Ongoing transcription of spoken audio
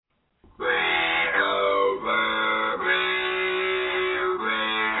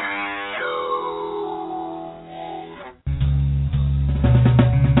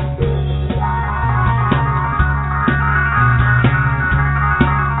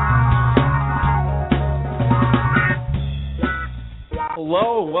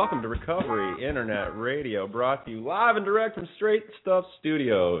Hello, welcome to Recovery Internet Radio, brought to you live and direct from Straight Stuff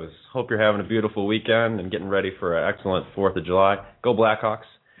Studios. Hope you're having a beautiful weekend and getting ready for an excellent 4th of July. Go Blackhawks.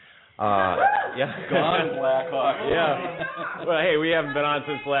 Yeah. Go on, Blackhawks. Yeah. Well, hey, we haven't been on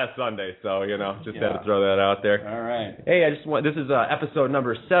since last Sunday, so, had to throw that out there. All right. Hey, this is episode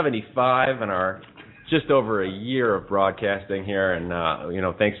number 75 in our just over a year of broadcasting here, and,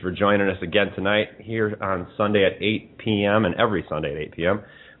 thanks for joining us again tonight here on Sunday at 8 p.m. and every Sunday at 8 p.m.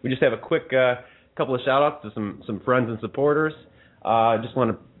 We just have a quick couple of shout-outs to some friends and supporters. Just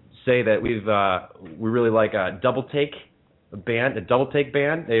want to say that we really like Double Take band.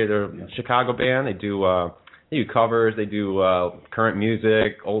 They're a Chicago band. They do covers. They do current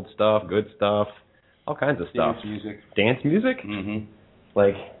music, old stuff, good stuff, all kinds of stuff. Dance music? Mm-hmm.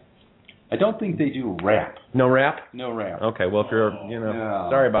 Like... I don't think they do rap. No rap? No rap. Okay, well, if you're,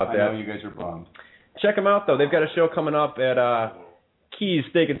 sorry about that. I know you guys are bummed. Check them out, though. They've got a show coming up at Keys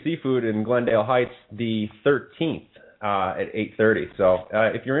Steak and Seafood in Glendale Heights the 13th at 8:30. So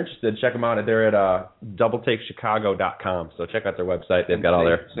if you're interested, check them out. They're at doubleTakeChicago.com. So check out their website. They've got all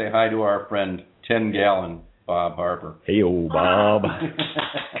their... Say hi to our friend 10 Gallon, Bob Harper. Hey-o, Bob.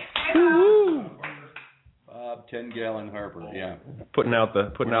 10 Gallon Harper, yeah. Putting out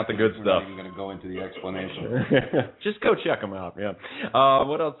the good stuff. We're not even going to go into the explanation. Just go check them out, yeah.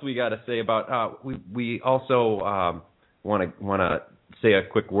 What else we got to say about, we also want to say a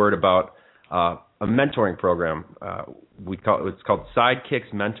quick word about a mentoring program. It's called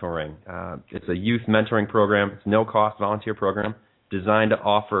Sidekicks Mentoring. It's a youth mentoring program. It's no-cost volunteer program designed to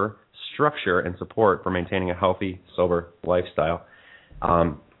offer structure and support for maintaining a healthy, sober lifestyle.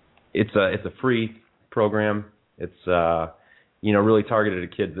 It's a free program. It's really targeted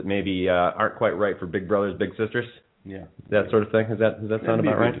at kids that maybe aren't quite right for big brothers, big sisters. Yeah, that sort of thing. Does that sound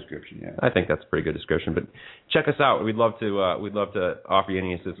about right? Description, yeah. I think that's a pretty good description. But check us out. We'd love to offer you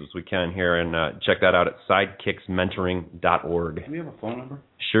any assistance we can here, and check that out at sidekicksmentoring.org. Do we have a phone number?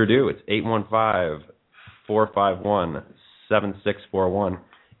 Sure do. It's 815-451-7641.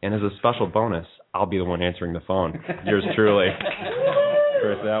 And as a special bonus, I'll be the one answering the phone. Yours truly.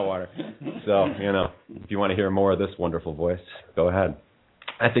 Chris Atwater. So, if you want to hear more of this wonderful voice, go ahead.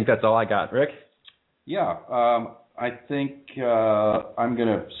 I think that's all I got. Rick? Yeah, I think I'm going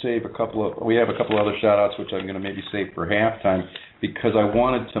to save we have a couple other shout-outs, which I'm going to maybe save for halftime, because I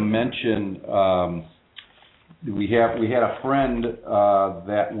wanted to mention we had a friend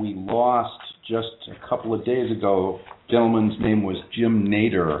that we lost just a couple of days ago. The gentleman's name was Jim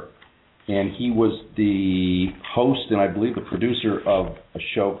Nader. And he was the host and I believe the producer of a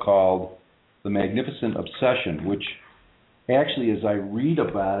show called The Magnificent Obsession, which actually, as I read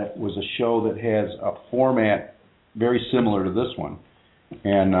about it, was a show that has a format very similar to this one.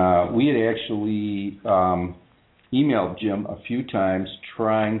 And we had actually emailed Jim a few times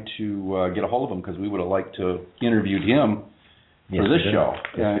trying to get a hold of him because we would have liked to interview him for this show.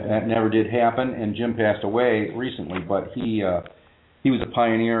 That never did happen, and Jim passed away recently, but he was a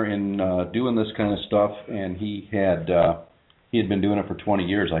pioneer in doing this kind of stuff, and he had been doing it for 20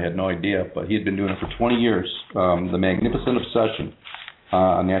 years. I had no idea, but he had been doing it for 20 years. The Magnificent Obsession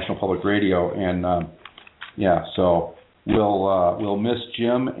on National Public Radio, and so we'll miss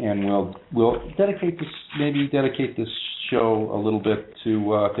Jim, and we'll dedicate this show a little bit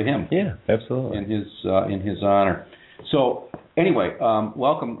to him. Yeah, absolutely. In his honor. So. Anyway,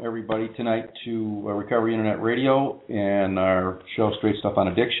 welcome everybody tonight to Recovery Internet Radio and our show Straight Stuff on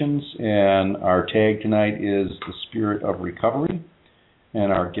Addictions. And our tag tonight is The Spirit of Recovery.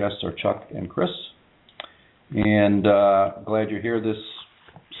 And our guests are Chuck and Chris. And glad you're here this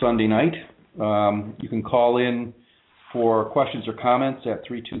Sunday night. You can call in for questions or comments at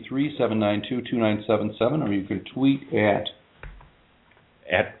 323-792-2977, or you can tweet at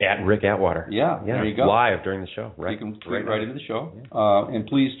Rick Atwater. Yeah, there you go. Live during the show. Right. You can tweet right into the show. Yeah. And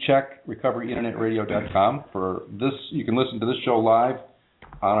please check recoveryinternetradio.com for this. You can listen to this show live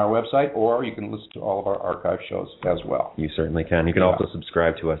on our website, or you can listen to all of our archive shows as well. You certainly can. You can also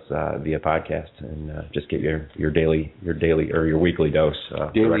subscribe to us via podcast and just get your daily or your weekly dose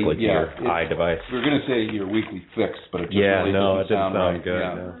directly to your iDevice. We were going to say your weekly fix, but it just really doesn't sound right. Good.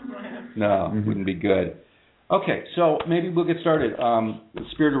 Yeah. No, wouldn't be good. Okay, so maybe we'll get started. The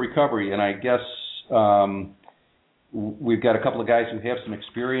Spirit of Recovery, and I guess we've got a couple of guys who have some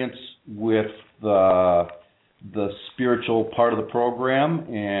experience with the spiritual part of the program,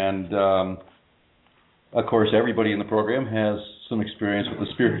 and of course everybody in the program has some experience with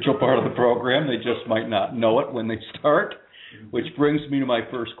the spiritual part of the program. They just might not know it when they start, which brings me to my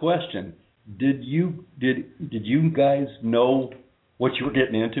first question. Did you guys know what you were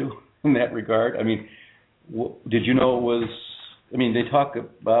getting into in that regard? I mean, did you know it was I mean, they talk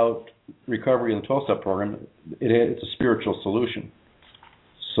about recovery in the 12-step program. It's a spiritual solution.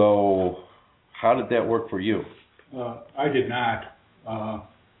 So how did that work for you? I did not. I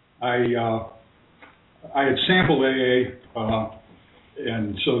had sampled AA,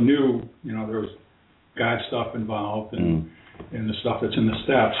 and so knew, there was God stuff involved and the stuff that's in the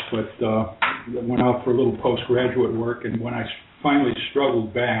steps, but I went out for a little postgraduate work, and when I finally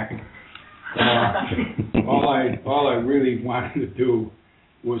struggled back, all I really wanted to do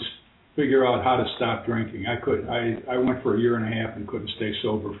was figure out how to stop drinking. I went for a year and a half and couldn't stay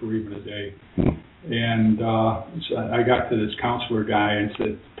sober for even a day. And so I got to this counselor guy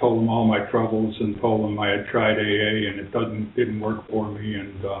and told him all my troubles and told him I had tried AA and it didn't work for me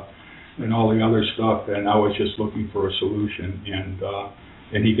and all the other stuff, and I was just looking for a solution.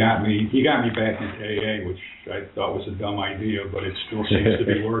 And he got me back into AA, which I thought was a dumb idea, but it still seems to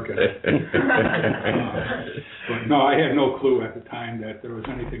be working. But no, I had no clue at the time that there was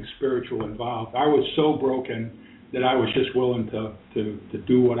anything spiritual involved. I was so broken that I was just willing to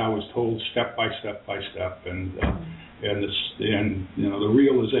do what I was told step by step by step, and the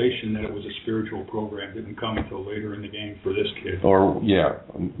realization that it was a spiritual program didn't come until later in the game for this kid. Or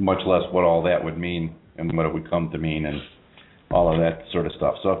much less what all that would mean and what it would come to mean and all of that sort of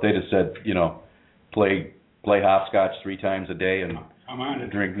stuff. So if they just said, play hopscotch 3 times a day and I'm on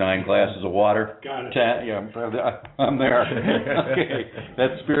it. Drink 9 glasses of water. Got it. I'm there. Okay,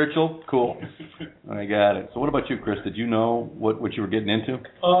 that's spiritual. Cool. I got it. So what about you, Chris? Did you know what you were getting into?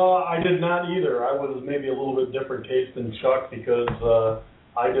 I did not either. I was maybe a little bit different case than Chuck because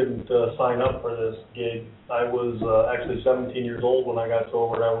I didn't sign up for this gig. I was actually 17 years old when I got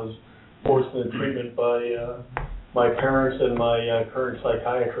sober. I was forced into treatment by my parents and my current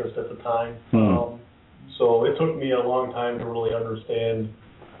psychiatrist at the time. So it took me a long time to really understand,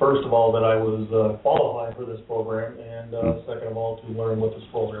 first of all, that I was qualified for this program, and second of all, to learn what this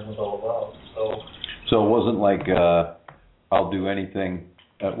program was all about. So it wasn't like I'll do anything.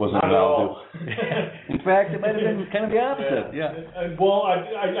 It wasn't not an at I'll all. do. In fact, it might have been kind of the opposite. Yeah. Well,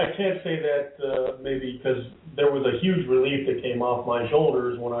 I can't say that maybe because there was a huge relief that came off my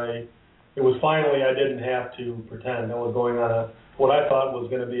shoulders when it was finally I didn't have to pretend. I was going on what I thought was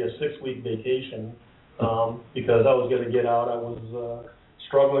going to be a 6-week vacation. Because I was going to get out. I was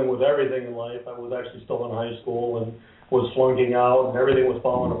struggling with everything in life. I was actually still in high school and was flunking out, and everything was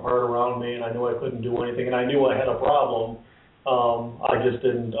falling apart around me, and I knew I couldn't do anything, and I knew I had a problem. I just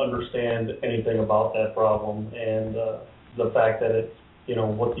didn't understand anything about that problem and the fact that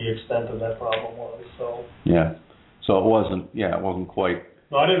what the extent of that problem was. So it wasn't quite.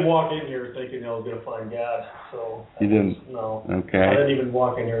 No, I didn't walk in here thinking I was going to find God. So you didn't? No. Okay. I didn't even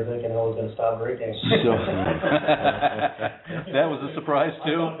walk in here thinking I was going to stop drinking. So, that was a surprise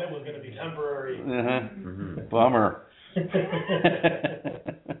too? I thought that was going to be temporary. Bummer.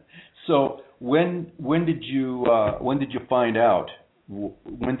 So when did you find out?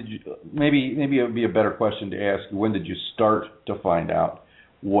 When did you? Maybe it would be a better question to ask. When did you start to find out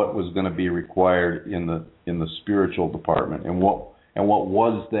what was going to be required in the spiritual department, and what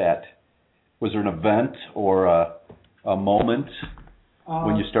was that? Was there an event or a moment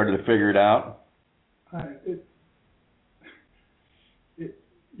when you started to figure it out?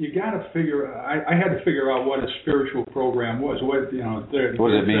 You got to figure. I had to figure out what a spiritual program was. What does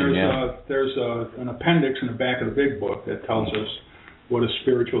it mean? There's an appendix in the back of the big book that tells us what a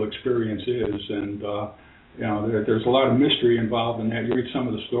spiritual experience is, and there's a lot of mystery involved in that. You read some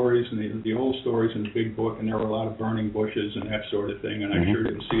of the stories and the old stories in the big book, and there were a lot of burning bushes and that sort of thing, and I sure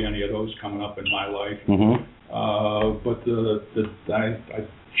didn't see any of those coming up in my life. But I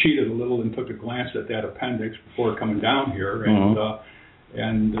cheated a little and took a glance at that appendix before coming down here,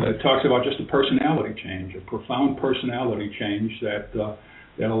 and it talks about just a personality change, a profound personality change that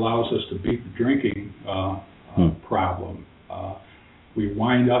allows us to beat the drinking problem.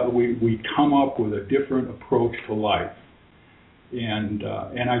 We come up with a different approach to life, and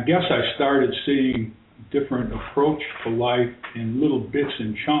I guess I started seeing different approach to life in little bits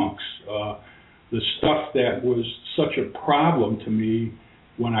and chunks. The stuff that was such a problem to me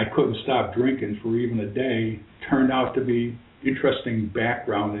when I couldn't stop drinking for even a day turned out to be interesting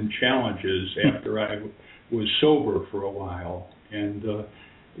background and challenges after I was sober for a while, and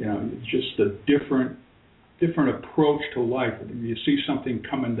just a different approach to life. You see something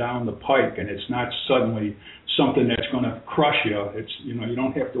coming down the pike, and it's not suddenly something that's going to crush you. It's you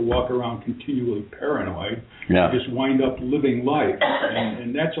don't have to walk around continually paranoid. You just wind up living life,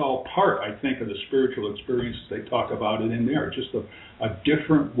 and that's all part, I think, of the spiritual experiences they talk about it in there. Just a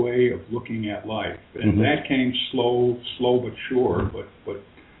different way of looking at life, and that came slow but sure. But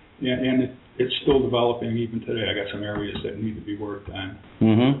it's still developing even today. I got some areas that need to be worked on.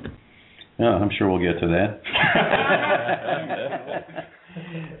 Mm-hmm. Yeah, I'm sure we'll get to that.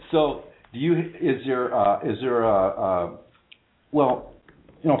 So, well,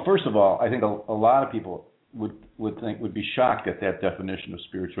 first of all, I think a lot of people would be shocked at that definition of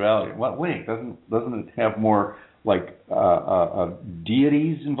spirituality. Well, wait, doesn't it have more like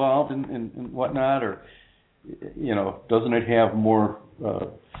deities involved and whatnot, or doesn't it have more?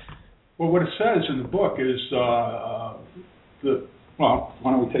 Well, what it says in the book is well,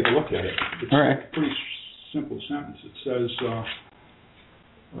 why don't we take a look at it? It's all right. a pretty simple sentence. It says,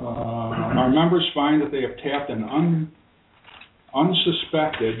 our members find that they have tapped an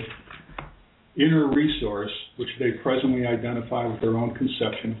unsuspected inner resource which they presently identify with their own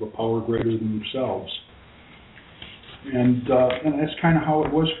conception of a power greater than themselves. And that's kind of how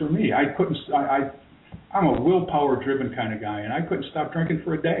it was for me. I'm a willpower-driven kind of guy, and I couldn't stop drinking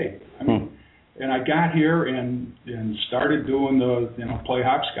for a day. I mean, and I got here and started doing play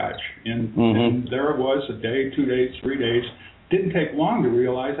hopscotch, and there it was, a day, 2 days, 3 days. Didn't take long to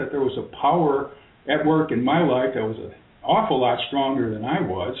realize that there was a power at work in my life that was an awful lot stronger than I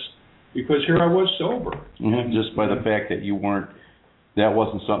was, because here I was sober. And just by the fact that that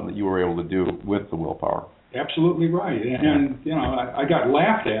wasn't something that you were able to do with the willpower. Absolutely right. And I got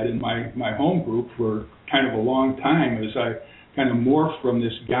laughed at in my home group for kind of a long time as I kind of morphed from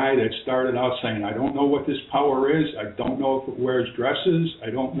this guy that started out saying, I don't know what this power is, I don't know if it wears dresses, I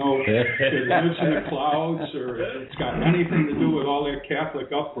don't know if it lives in the clouds, or if it's got anything to do with all that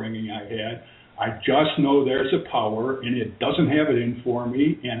Catholic upbringing I had. I just know there's a power, and it doesn't have it in for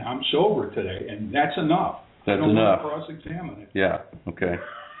me, and I'm sober today, and that's enough. That's I don't enough. want to cross-examine it. Yeah. Okay.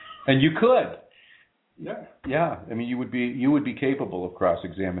 And you could. Yeah. Yeah. I mean, you would be capable of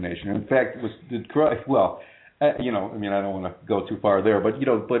cross-examination. In fact, I don't want to go too far there, but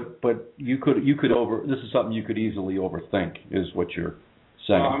you could this is something you could easily overthink, is what you're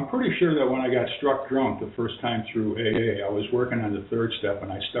saying. I'm pretty sure that when I got struck drunk the first time through AA, I was working on the third step,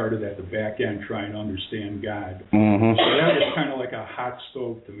 and I started at the back end trying to understand God. Mm-hmm. So that was kind of like a hot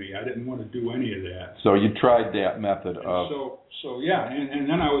stove to me. I didn't want to do any of that. So you tried that method of. So yeah, and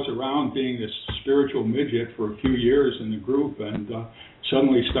then I was around being this spiritual midget for a few years in the group, and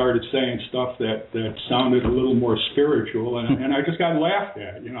suddenly started saying stuff that sounded a little more spiritual, and I just got laughed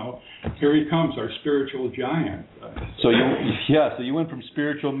at. Here he comes, our spiritual giant. So you went from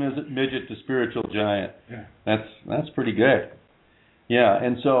spiritual midget to spiritual giant. Yeah. That's pretty good. Yeah,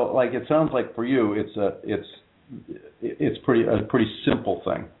 and so it sounds like for you it's a pretty simple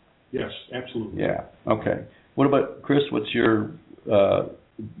thing. Yes, absolutely. Yeah. Okay. What about Chris? What's your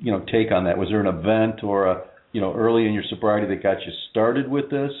take on that? Was there an event or early in your sobriety that got you started with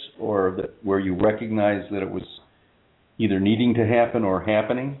this, or where you recognized that it was either needing to happen or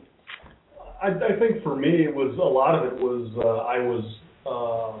happening? I think for me, it was a lot of it was I was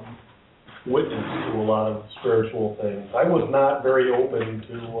witness to a lot of spiritual things. I was not very open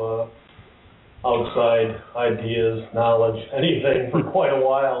to outside ideas, knowledge, anything for quite a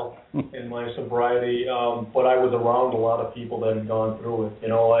while in my sobriety, but I was around a lot of people that had gone through it.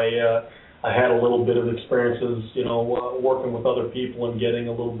 I had a little bit of experiences, working with other people and getting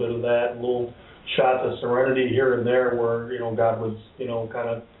a little bit of that, little shots of serenity here and there where, God was, kind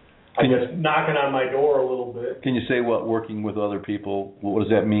of, I guess, knocking on my door a little bit. Can you say what working with other people, what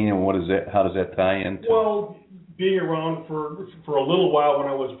does that mean, and how does that tie into? Well, being around for a little while when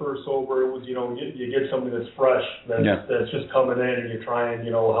I was first sober, it was, you get somebody that's fresh, that's just coming in, and you try and,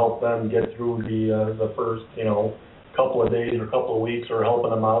 help them get through the first, couple of days or couple of weeks, or helping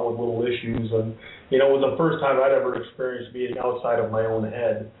them out with little issues. And it was the first time I'd ever experienced being outside of my own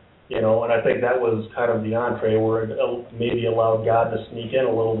head, and I think that was kind of the entree where it maybe allowed God to sneak in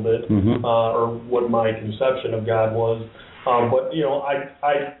a little bit, or what my conception of God was. But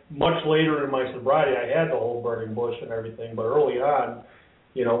I much later in my sobriety, I had the whole burning bush and everything, but early on,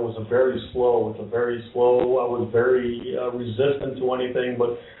 it was a very slow. I was very resistant to anything,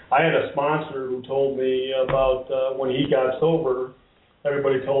 but I had a sponsor who told me about when he got sober,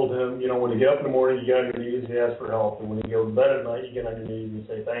 everybody told him, when you get up in the morning, you get on your knees, you ask for help, and when you go to bed at night, you get on your knees and you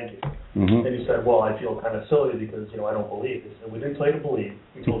say thank you. Mm-hmm. And he said, well, I feel kind of silly because, I don't believe. He said, we didn't tell you to believe.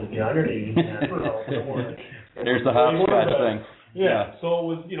 We told you to get on your knees and ask for help in the morning. There's the hopscotch thing. Yeah, so it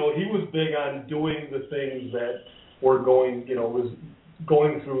was, he was big on doing the things that were going, was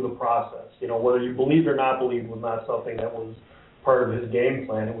going through the process. Whether you believed or not believed was not something that was part of his game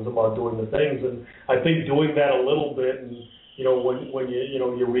plan. It was about doing the things, and I think doing that a little bit, and when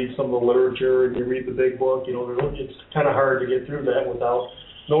you read some of the literature and you read the big book, it's kind of hard to get through that without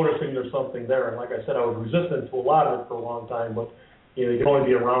noticing there's something there. And like I said, I was resistant to a lot of it for a long time, but you can only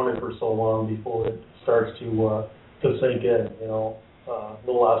be around it for so long before it starts to sink in,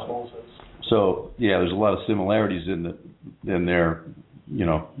 little osmosis. So yeah, there's a lot of similarities in there.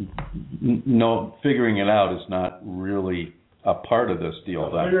 No, figuring it out is not really a part of this deal.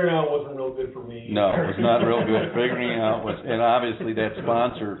 Figuring it out wasn't real good for me. No, it was not real good. Figuring it out was, and obviously that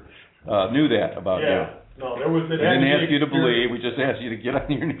sponsor knew that about you. No, there was. We didn't ask you to believe. We just asked you to get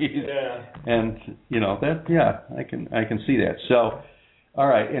on your knees. Yeah. And that. Yeah, I can see that. So, all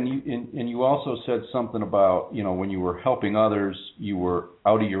right. And you also said something about when you were helping others, you were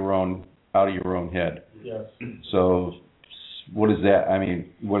out of your own head. Yes. So, what does that? I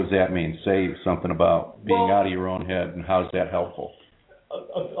mean, what does that mean? Say something about being out of your own head, and how is that helpful?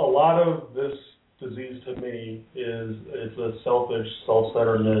 A lot of this disease to me it's a selfish,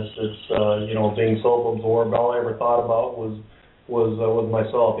 self-centeredness. It's being self-absorbed. All I ever thought about was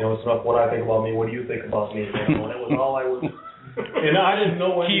myself. It's not what I think about me. What do you think about me? And it was all I was. And I didn't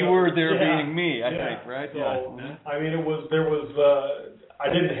know. Key word there being me. I think, right? So, yeah. I mean, I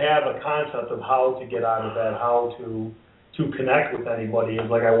didn't have a concept of how to get out of that, how to connect with anybody. It's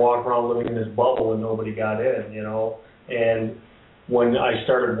like I walked around living in this bubble and nobody got in, And when I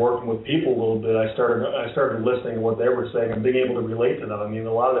started working with people a little bit, I started listening to what they were saying and being able to relate to them. I mean,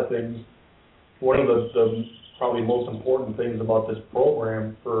 a lot of the things, one of the probably most important things about this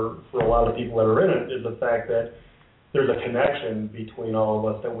program for a lot of people that are in it is the fact that there's a connection between all of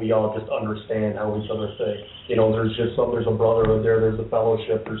us, that we all just understand how each other think. There's a brotherhood there, there's a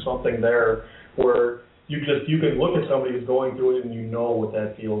fellowship, there's something there where you can look at somebody who's going through it and you know what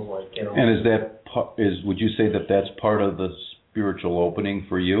that feels like. And would you say that that's part of the spiritual opening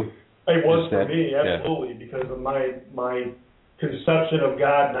for you? It was for me, absolutely, because of my conception of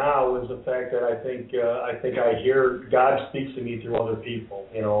God now is the fact that I think I hear God speaks to me through other people.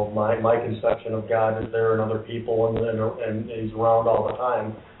 My conception of God is there in other people, and He's around all the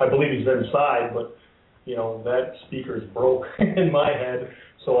time. I believe He's inside, but that speaker's broke in my head,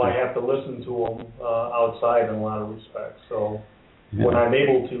 so I have to listen to Him outside in a lot of respects. So. Yeah. When I'm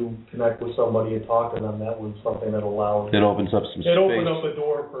able to connect with somebody and talk to them, that was something that allowed. It opens up some space. It opened up the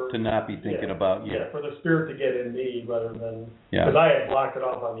door for to not be thinking about you. Yeah, for the spirit to get in me rather than because I had blocked it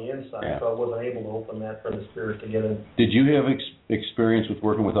off on the inside, so I wasn't able to open that for the spirit to get in. Did you have experience with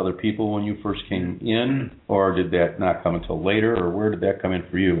working with other people when you first came in, or did that not come until later, or where did that come in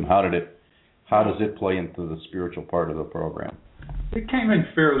for you, and how does it play into the spiritual part of the program? It came in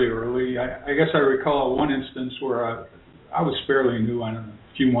fairly early. I guess I recall one instance where I was fairly new, a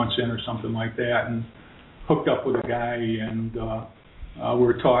few months in or something like that, and hooked up with a guy, and we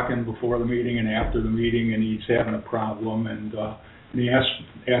were talking before the meeting and after the meeting, and he's having a problem, and he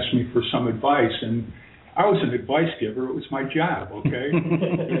asked me for some advice, and I was an advice giver. It was my job, okay?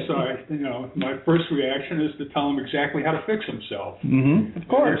 And so my first reaction is to tell him exactly how to fix himself. Mm-hmm. Of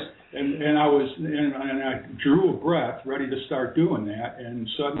course. And I drew a breath, ready to start doing that, and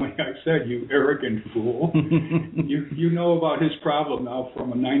suddenly I said, "You arrogant fool! you know about his problem now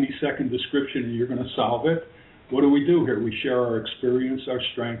from a 90-second description, and you're going to solve it. What do we do here? We share our experience, our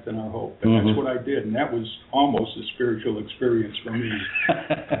strength, and our hope." And that's what I did, and that was almost a spiritual experience for me.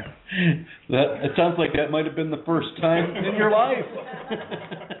 It sounds like that might have been the first time in your life.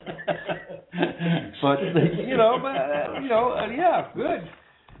 But yeah, good.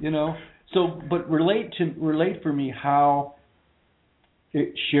 But relate for me how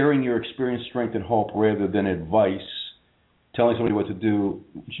sharing your experience, strength, and hope rather than advice, telling somebody what to do,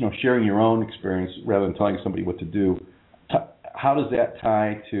 sharing your own experience rather than telling somebody what to do. How does that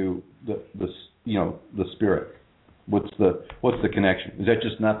tie to the spirit? What's the connection? Is that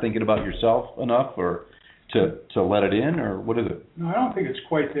just not thinking about yourself enough, or to let it in, or what is it? No, I don't think it's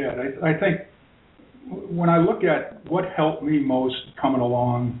quite that. I think when I look at what helped me most coming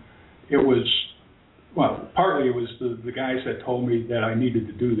along, partly it was the guys that told me that I needed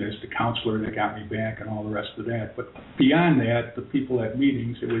to do this, the counselor that got me back and all the rest of that. But beyond that, the people at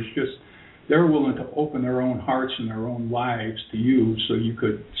meetings, it was just they're willing to open their own hearts and their own lives to you so you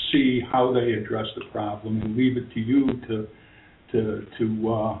could see how they address the problem and leave it to you to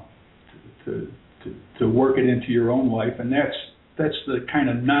work it into your own life. And that's the kind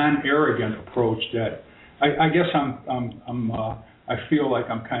of non-arrogant approach that I guess I feel like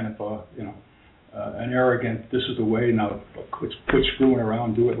I'm kind of an arrogant. This is the way now. Quit screwing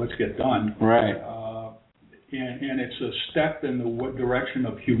around. Do it. Let's get done. Right. And it's a step in the direction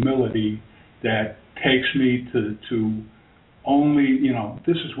of humility that takes me to only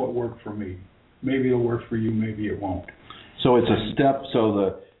this is what worked for me. Maybe it'll work for you. Maybe it won't. So it's a step.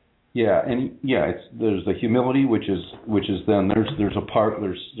 So there's the humility, which is then there's a part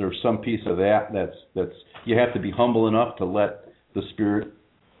there's some piece of that's you have to be humble enough to let the spirit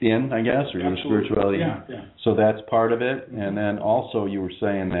in, I guess, or your spirituality. Yeah. So that's part of it. And then also you were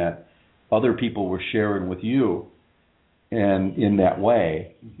saying that other people were sharing with you and in that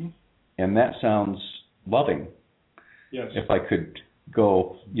way. And that sounds loving. Yes. If I could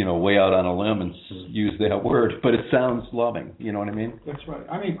go, way out on a limb and use that word, but it sounds loving. You know what I mean? That's right.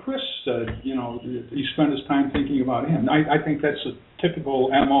 I mean, Chris said, he spent his time thinking about him. I think that's a typical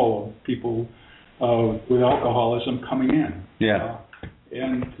MO of people with alcoholism coming in. Yeah.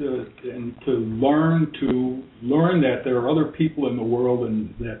 And to learn that there are other people in the world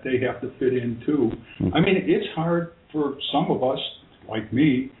and that they have to fit in too. I mean, it's hard for some of us, like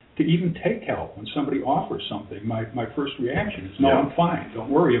me, to even take help when somebody offers something. My first reaction is, no, I'm fine. Don't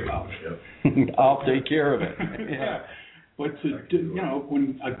worry about it. I'll take care of it. Yeah. But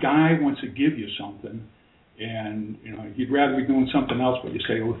when a guy wants to give you something, and you'd rather be doing something else, but you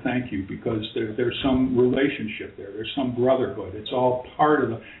say, "Oh, thank you," because there's some relationship there. There's some brotherhood. It's all part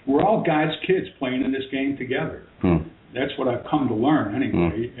of we're all God's kids playing in this game together. That's what I've come to learn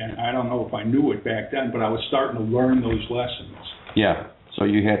anyway. And I don't know if I knew it back then, but I was starting to learn those lessons. Yeah. So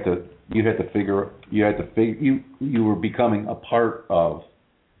you were becoming a part of.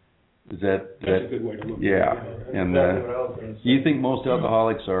 That's a good way to look at it. Yeah. And do you think most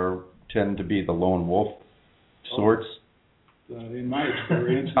alcoholics tend to be the lone wolf sorts? In my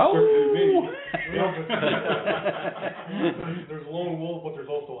experience, certainly me. There's lone wolf, but there's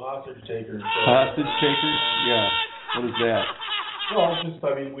also hostage takers. Hostage takers? Yeah. What is that? Well, it's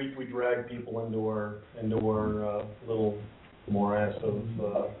just, we drag people into our little morass of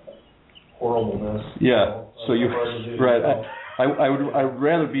horribleness. Yeah. So right. I'd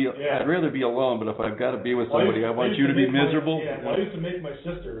rather be alone, but if I've got to be with somebody, I want you to be miserable. I used to make my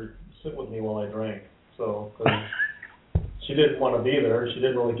sister sit with me while I drank, cause she didn't want to be there. She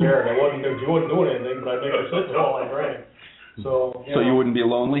didn't really care, and she wasn't doing anything, but I'd make her sit there while I drank. So you wouldn't be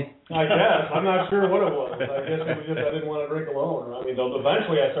lonely? I guess. I'm not sure what it was. I guess it was just I didn't want to drink alone. I mean,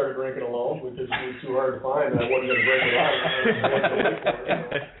 eventually I started drinking alone because it was too hard to find, and I wasn't going to drink alone.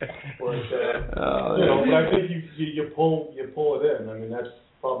 But I think you pull it in. I mean, that's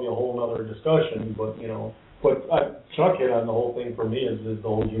probably a whole other discussion. But Chuck hit on the whole thing for me is the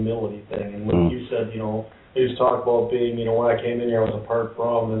whole humility thing. And when you said, you just talk about being, when I came in here I was apart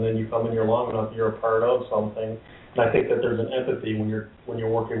from, and then you come in here long enough, you're a part of something. And I think that there's an empathy when you're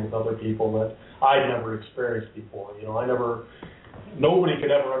working with other people that I'd never experienced before. Nobody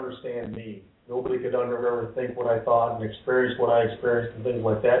could ever understand me. Nobody could ever think what I thought and experience what I experienced and things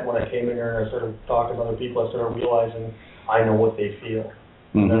like that. When I came in here and I started talking to other people, I started realizing I know what they feel.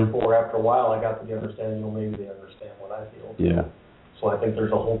 And therefore, after a while, I got to the understanding, maybe they understand what I feel. Yeah. So I think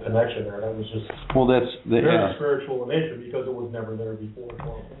there's a whole connection there. That was just very spiritual in nature because it was never there before.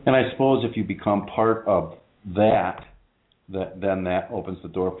 And I suppose if you become part of then that opens the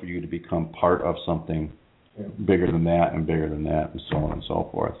door for you to become part of something bigger than that and bigger than that and so on and so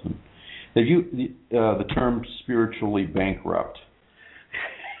forth. And the term spiritually bankrupt,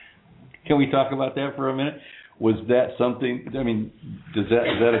 can we talk about that for a minute? Was that something, is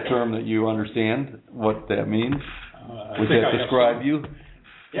that a term that you understand what that means? Would that describe you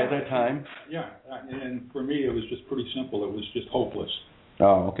at that time? Yeah, and for me it was just pretty simple. It was just hopeless.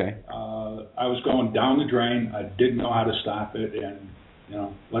 Oh, okay. I was going down the drain. I didn't know how to stop it, and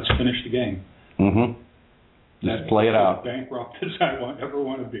let's finish the game. Just play it out. As bankrupt as I ever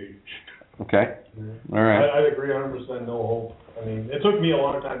want to be. Okay. All right. I agree 100%. No hope. I mean, it took me a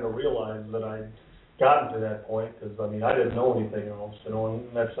long time to realize that I'd gotten to that point because I didn't know anything else.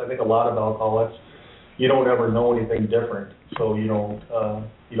 And that's I think a lot of alcoholics. You don't ever know anything different, so you're not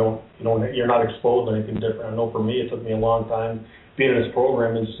exposed to anything different. I know for me, it took me a long time being in this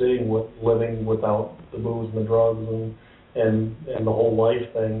program and living without the booze and the drugs and the whole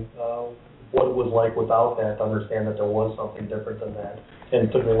life thing, what it was like without that, to understand that there was something different than that. And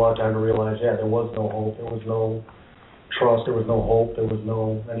it took me a long time to realize, there was no hope, there was no trust, there was no hope, there was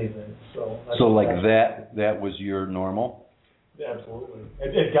no anything. So like that was your normal? Absolutely.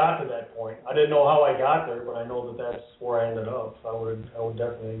 It got to that point. I didn't know how I got there, but I know that that's where I ended up. So I would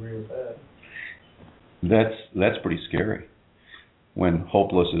definitely agree with that. That's pretty scary. When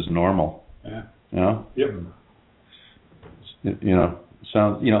hopeless is normal. Yeah. Yep.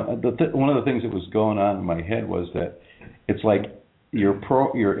 Sounds. One of the things that was going on in my head was that it's like your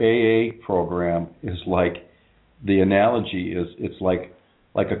AA program is like, the analogy is it's like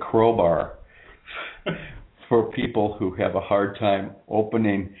a crowbar for people who have a hard time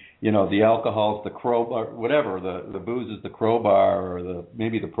opening the alcohol's the crowbar, whatever. The booze is the crowbar, or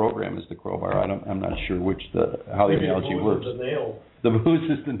maybe the program is the crowbar. I'm not sure how the analogy works. The nail. The booze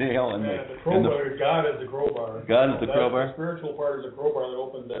is the nail, and the crowbar. God is the crowbar. God is the crowbar. The spiritual part is the crowbar that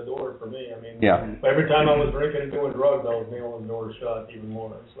opened that door for me. I mean, every time I was drinking and doing drugs, I was nailing the door shut even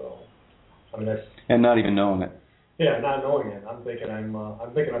more. So, I mean, that's. And not even knowing it. Yeah, not knowing it. I'm thinking I'm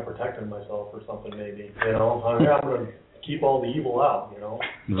protecting myself or something maybe. I'm going to keep all the evil out.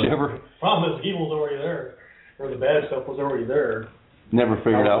 Problem is, evil's already there, or the bad stuff was already there. Never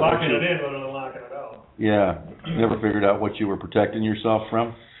figured out. Locking it in rather than locking it out. Yeah, never figured out what you were protecting yourself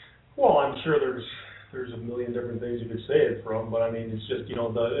from. Well, I'm sure there's a million different things you could say it from, but I mean, it's just it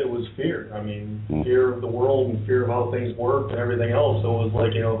was fear. I mean, fear of the world and fear of how things work and everything else. So it was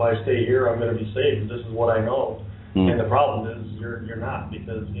like, if I stay here, I'm going to be safe. This is what I know. And the problem is you're not,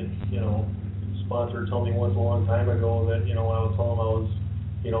 because a sponsor told me once a long time ago that I was telling him I was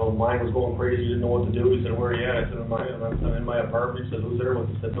mine was going crazy, didn't know what to do. He said, "Where are you at?" I said, "I'm in my apartment." He said, "Who's there with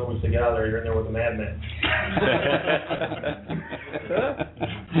you?" I said, "Nobody." He said, "Get out of there. You're in there with a madman."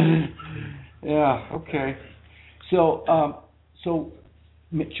 Yeah. Okay. So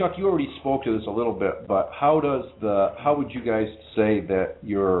Chuck, you already spoke to this a little bit, but how would you guys say that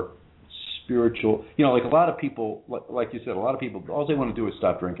your spiritual, like a lot of people, like you said, a lot of people, all they want to do is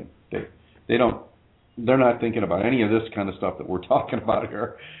stop drinking. They're not thinking about any of this kind of stuff that we're talking about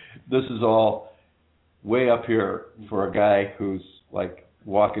here. This is all way up here for a guy who's like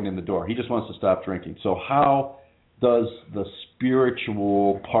walking in the door. He just wants to stop drinking. So how does the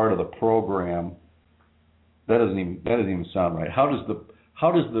spiritual part of the program, that doesn't even sound right. How does the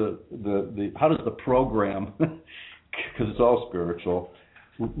program, because it's all spiritual,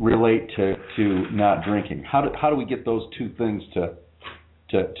 relate to not drinking? How do we get those two things to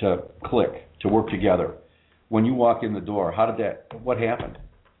click, to work together? When you walk in the door, what happened?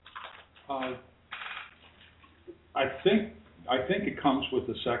 I think it comes with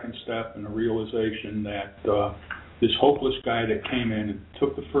the second step and the realization that this hopeless guy that came in and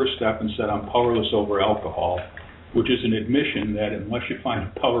took the first step and said, "I'm powerless over alcohol," which is an admission that unless you find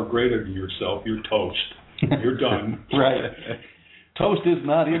a power greater than yourself, you're toast. You're done. Right. Toast is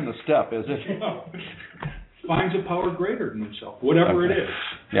not in the step, is it? Finds a power greater than himself, whatever it is.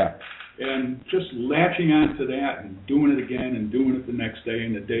 Yeah. And just latching onto that and doing it again and doing it the next day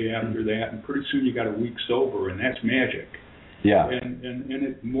and the day after that, and pretty soon you got a week sober, and that's magic. Yeah. And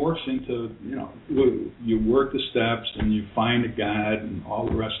it morphs into, you work the steps and you find a God and all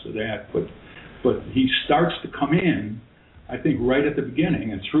the rest of that. But he starts to come in, I think, right at the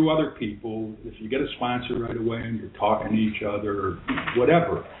beginning, and through other people. If you get a sponsor right away and you're talking to each other or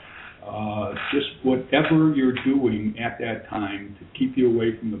whatever, just whatever you're doing at that time to keep you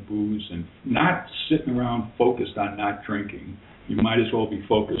away from the booze and not sitting around focused on not drinking. You might as well be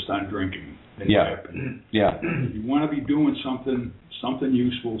focused on drinking, in my opinion. Yeah. You want to be doing something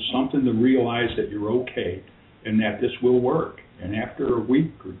useful, something to realize that you're okay and that this will work. And after a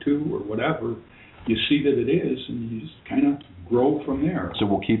week or two or whatever, you see that it is, and you just kind of grow from there. So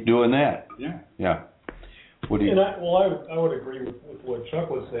we'll keep doing that. Yeah. Yeah. What do you? I would agree with what Chuck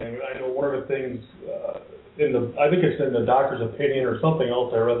was saying. I know one of the things I think it's in the doctor's opinion or something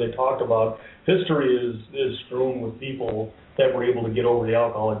else I read, they talked about history is strewn with people that were able to get over the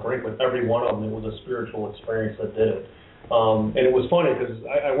alcohol and drink, but every one of them, it was a spiritual experience that did it. And it was funny because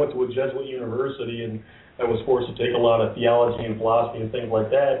I went to a Jesuit university and I was forced to take a lot of theology and philosophy and things like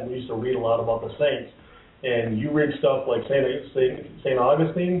that, and we used to read a lot about the saints. And you read stuff like St.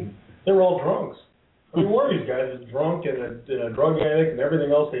 Augustine, they were all drunks. I mean, one of these guys is drunk and a drug addict and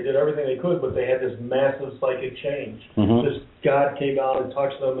everything else. They did everything they could, but they had this massive psychic change. Mm-hmm. This God came down and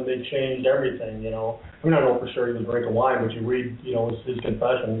touched them, and they changed everything, I mean, I don't know for sure he was drinking wine, but you read, his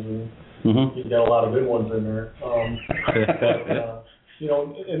confessions, and he's got a lot of good ones in there. And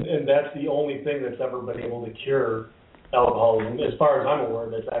that's the only thing that's ever been able to cure alcoholism, as far as I'm aware,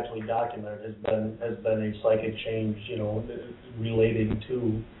 that's actually documented, has been a psychic change, relating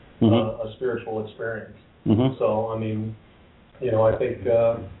to a spiritual experience. Mm-hmm. So, I mean, I think,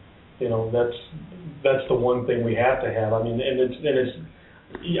 that's the one thing we have to have. I mean, and it's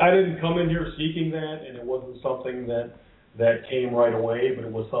I didn't come in here seeking that, and it wasn't something that came right away, but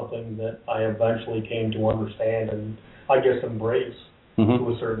it was something that I eventually came to understand and, I guess, embrace to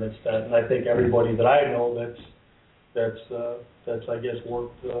a certain extent. And I think everybody that I know that's I guess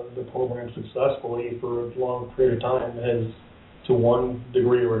worked the program successfully for a long period of time has, to one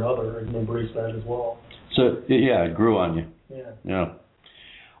degree or another, and embraced that as well. So it grew on you. Yeah.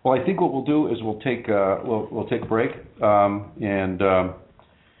 Well, I think what we'll do is we'll take a break and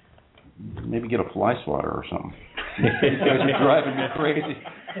maybe get a fly swatter or something. You guys are driving me crazy.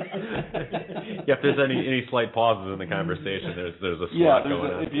 Yeah, if there's any slight pauses in the conversation, there's a swat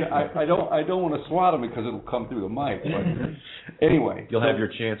going on. I don't want to swat him because it'll come through the mic. But anyway, you'll have your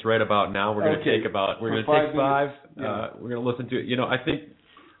chance right about now. We're going to take five. We're going to listen to it. You know, I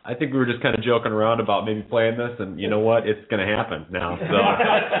think we were just kind of joking around about maybe playing this, and you know what? It's going to happen now. So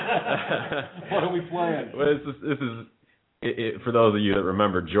what are we playing? Well, this is for those of you that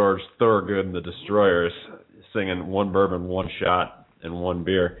remember George Thorogood and the Destroyers singing "One Bourbon, One Shot, and One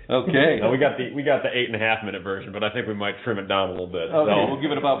Beer." Okay. Now, we got the 8.5 minute version, but I think we might trim it down a little bit. Okay, so, we'll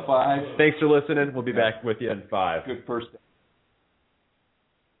give it about 5. Thanks for listening. We'll be back with you in 5. Good first.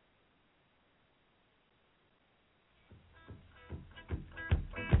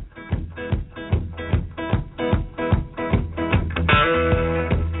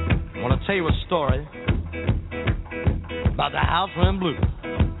 I want to tell you a story about the house went blue.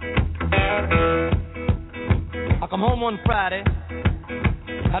 I come home one Friday,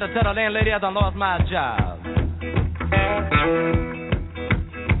 had to tell the landlady I done lost my job.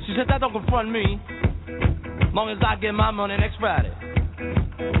 She said, that don't confront me, as long as I get my money next Friday.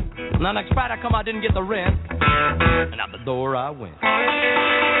 Now next Friday I come, I didn't get the rent, and out the door I went.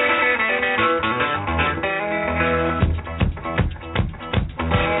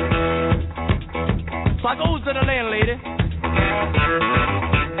 So I goes to the landlady.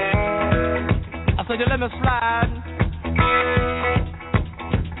 I said, you let me slide.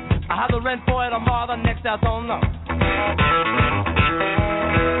 I have the rent for it tomorrow, the next I don't know.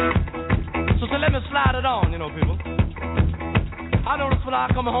 So let me slide it on, you know, people. I notice when I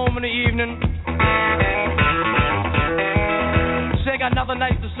come home in the evening, she ain't got nothing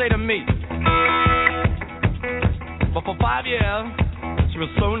nice to say to me. But for 5 years, she was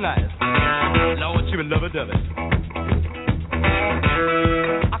so nice. Lord, she was lovey-dovey.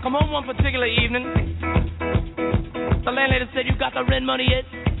 I come home one particular evening. The landlady said, you got the rent money yet?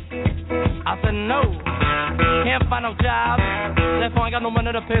 I said, no. Can't find no job. Therefore, I ain't got no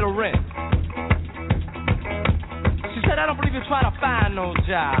money to pay the rent. She said, I don't believe you're trying to find no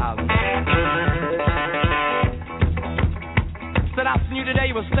job. Said, I seen you today.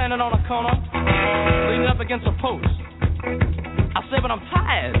 You were standing on a corner, leaning up against a post. I said, but I'm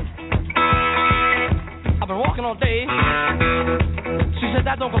tired. I've been walking all day. She said,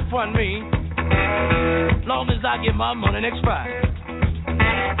 that don't confront me, long as I get my money next Friday.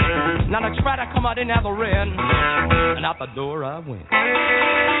 Now next Friday I come out, didn't have the rent, and out the door I went.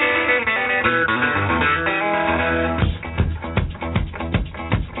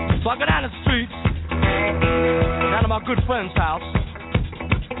 So I go down the streets, down to my good friend's house.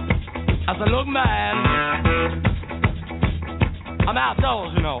 I said, look, man, I'm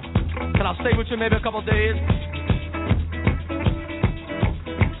outdoors, you know. Can I stay with you maybe a couple of days?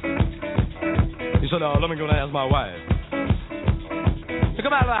 He said, let me go and ask my wife. He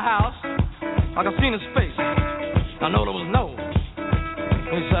come out of the house, I could see his face. I know there was no.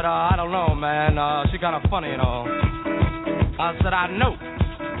 He said, I don't know, man. She kind of funny, you know. I said, I know.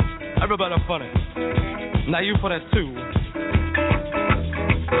 Everybody funny. Now you for that too.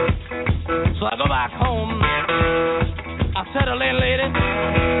 So I go back home. I said to the landlady,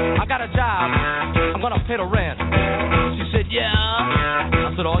 I got a job. I'm going to pay the rent. She said, yeah.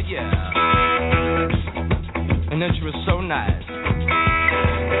 I said, oh, yeah. And then she was so nice.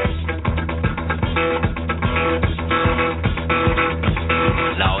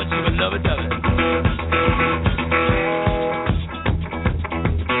 Lord, she was lovey-dovey.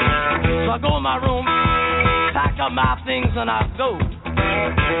 So I go in my room, pack up my things, and I go.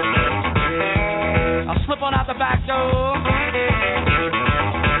 I slip on out the back door.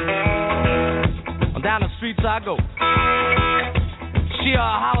 Down the streets I go. She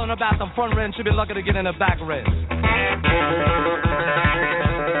hollering about the front rent. She'll be lucky to get in the back rent.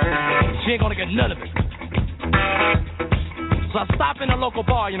 She ain't gonna get none of it. So I stop in the local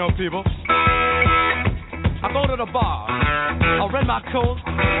bar, you know, people. I go to the bar. I rent my coat.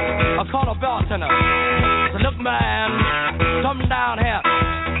 I call the bartender. I say, look, man, come down here.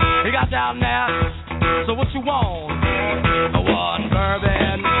 He got down there. So what you want? One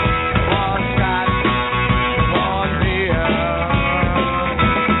bourbon, one scotch, one beer.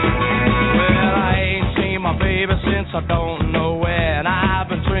 Well, I ain't seen my baby since I don't know when. I've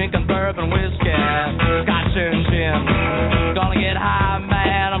been drinking bourbon, whiskey, scotch and gin. Gonna get high,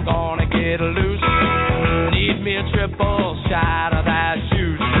 man, I'm gonna get loose. Need me a triple shot of that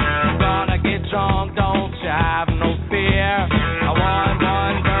juice. Gonna get drunk, don't you have no fear. I want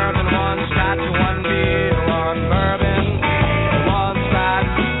one bourbon, one scotch, one beer. One bourbon, one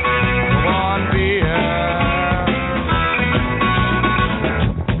scotch, one beer.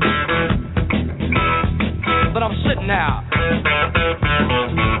 But I'm sitting now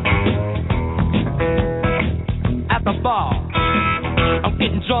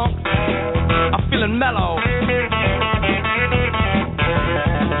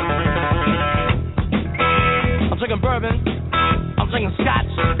drinking scotch,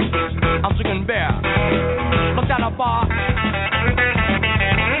 I'm drinking beer. Looked at a bar.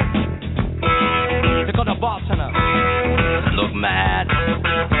 They got the bartender. Look mad.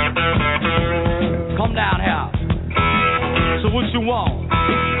 Come down here. So what you want?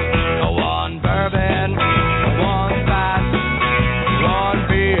 One bourbon, one scotch, one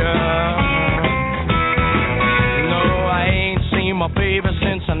beer. No, I ain't seen my baby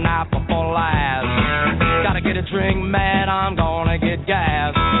since the night before last. Gotta get a drink, man, I'm gonna get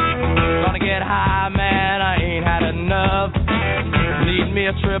gas. Gonna get high, man, I ain't had enough. Need me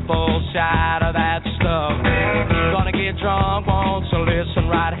a triple shot of that stuff. Gonna get drunk, won't you listen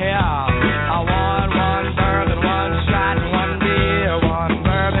right here? I want one bourbon, one shot, one beer, one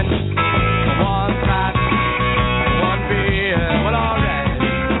bourbon, one scotch, one beer. Well, all right.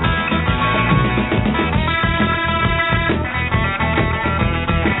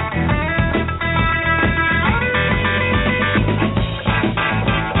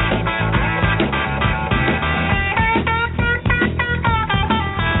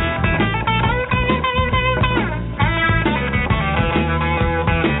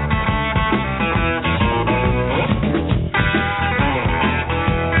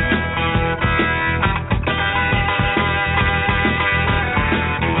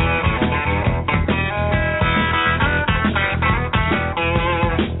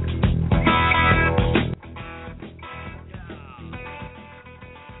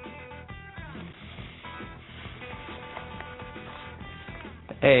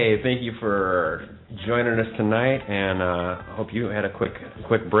 Hey, thank you for joining us tonight, and hope you had a quick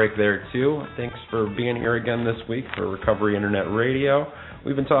break there too. Thanks for being here again this week for Recovery Internet Radio.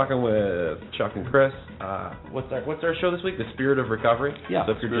 We've been talking with Chuck and Chris. What's our show this week? The Spirit of Recovery. Yeah.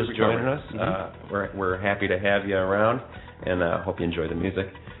 So if you're just joining us, we're happy to have you around, and hope you enjoy the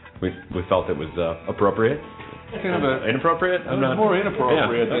music. We felt it was appropriate. Kind of inappropriate? It was more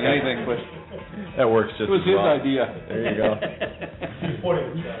inappropriate than anything, but that works just it was his idea. There you go.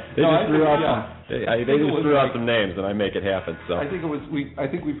 They just threw out some names, and I make it happen. So I think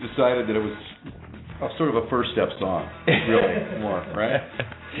we've decided that it was sort of a first step song, really more, right?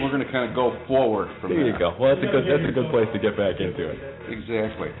 We're going to kind of go forward from there. There you go. Well, that's a good place to get back into it.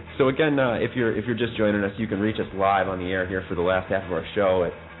 Exactly. So again, if you're just joining us, you can reach us live on the air here for the last half of our show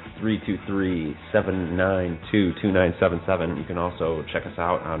at 323-792-2977. You can also check us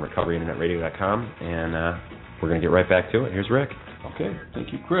out on recoveryinternetradio.com, and we're going to get right back to it. Here's Rick. Okay.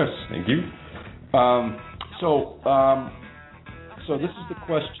 Thank you, Chris. Thank you. So this is the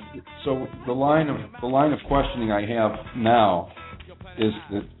question. So the line of questioning I have now is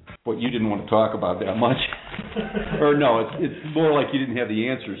that what you didn't want to talk about that much, or no, it's more like you didn't have the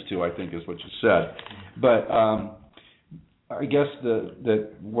answers to, I think, is what you said. But I guess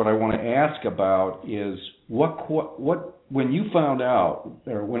that what I want to ask about is what when you found out,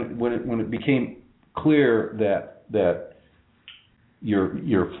 or when it became clear that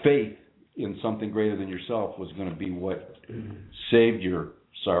your faith in something greater than yourself was going to be what saved your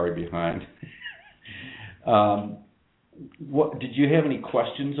sorry behind. What did you have any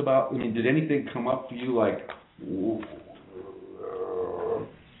questions about? I mean, did anything come up for you like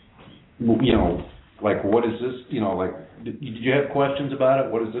like what is this? Like did you have questions about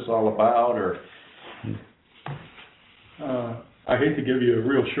it? What is this all about? Or I hate to give you a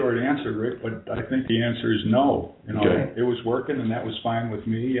real short answer, Rick, but I think the answer is no. Okay. It was working, and that was fine with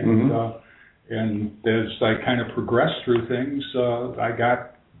me. And and as I kind of progressed through things, I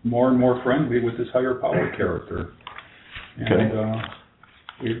got more and more friendly with this higher power character. And,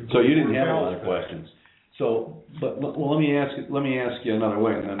 so you didn't have a lot of questions. So, let me ask you another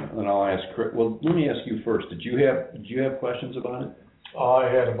way, and then I'll ask Chris. Well, let me ask you first. Did you have questions about it? Oh, I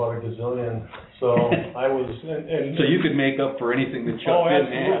had about a gazillion. So I was, and so you could make up for anything that Chuck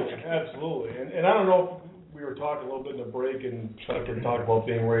didn't ask. Absolutely. And I don't know if we were talking a little bit in the break, and Chuck had talked about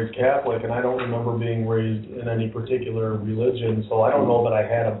being raised Catholic, and I don't remember being raised in any particular religion, so I don't know that I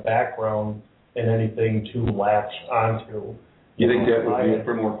had a background in anything to latch onto. You think that would be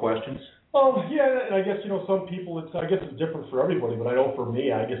for more questions? Yeah, and I guess, some people, I guess it's different for everybody, but I know for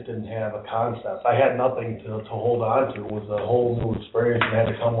me, I just didn't have a concept. I had nothing to hold on to. It was a whole new experience, and I had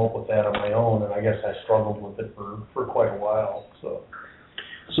to come up with that on my own, and I guess I struggled with it for quite a while. So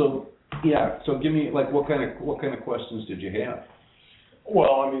give me, like, what kind of questions did you have?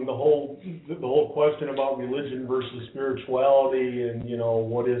 Well, I mean, the whole question about religion versus spirituality, and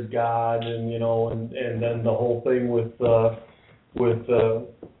what is God, and and then the whole thing with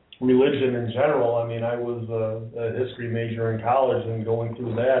religion in general. I mean, I was a history major in college, and going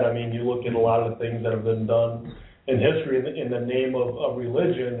through that, I mean, you look at a lot of the things that have been done in history in the name of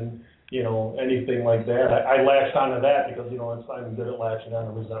religion, anything like that. I latched onto that because, I'm good at latching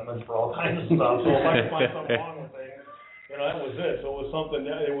onto resentments for all kinds of stuff. So if I could find something wrong with things, that was it. So it was something,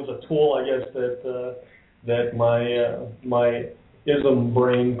 it was a tool, I guess, that my ism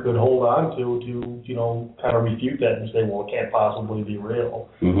brain could hold on to kind of refute that and say, well, it can't possibly be real.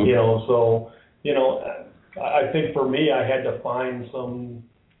 I think for me, I had to find some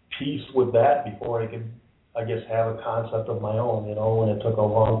peace with that before I could, I guess, have a concept of my own, and it took a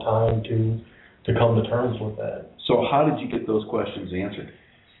long time to come to terms with that. So how did you get those questions answered?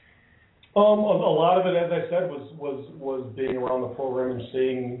 A lot of it, as I said, was being around the program and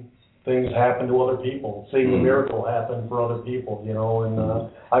seeing things happen to other people, seeing the miracle happen for other people, and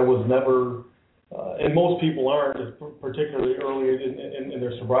I was never, and most people aren't, particularly early in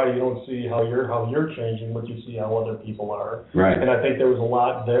their sobriety, you don't see how you're changing, but you see how other people are. Right. And I think there was a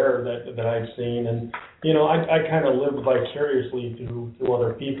lot there that I've seen, and I kind of lived vicariously through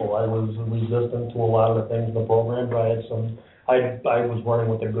other people. I was resistant to a lot of the things in the program, but I was running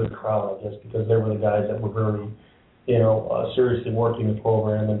with a good crowd, I guess, because they were the guys that were very, seriously working the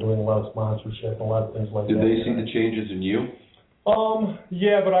program and doing a lot of sponsorship and a lot of things like that. Did they see the changes in you?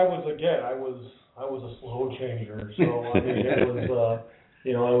 Yeah, but I was a slow changer. So I mean, it was,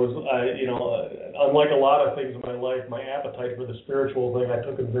 unlike a lot of things in my life, my appetite for the spiritual thing, I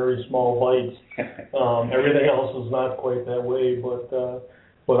took in very small bites. Everything else was not quite that way, but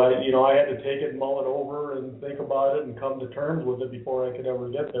I had to take it, mull it over, and think about it, and come to terms with it before I could ever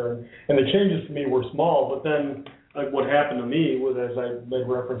get there. And the changes for me were small, but then what happened to me was, as I made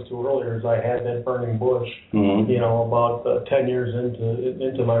reference to earlier, is I had that burning bush. About 10 years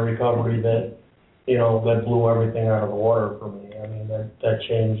into my recovery that blew everything out of the water for me. I mean, that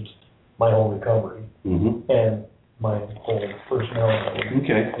changed my whole recovery and my whole personality.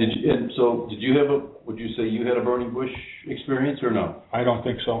 Okay. Did you have would you say you had a burning bush experience or no? I don't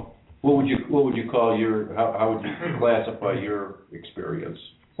think so. What would you call how would you classify your experience?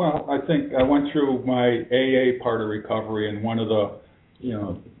 Well, I think I went through my AA part of recovery, and one of the,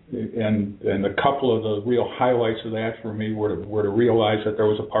 and a couple of the real highlights of that for me were to realize that there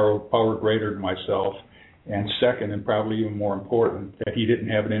was a power greater than myself, and second, and probably even more important, that he didn't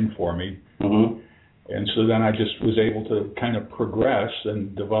have it in for me. And so then I just was able to kind of progress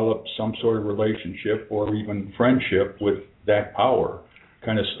and develop some sort of relationship or even friendship with that power.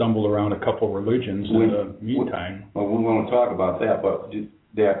 Kind of stumbled around a couple of religions in the meantime. Well, we want to talk about that, but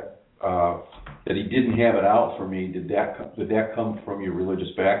that he didn't have it out for me, did that come from your religious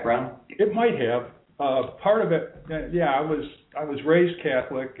background? It might have. Part of it, I was raised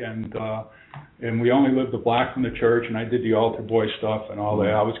Catholic, and we only lived a block from the church, and I did the altar boy stuff and all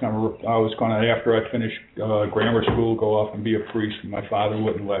that. I was going to after I finished grammar school, go off and be a priest, and my father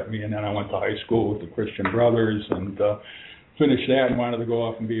wouldn't let me. And then I went to high school with the Christian Brothers and finished that and wanted to go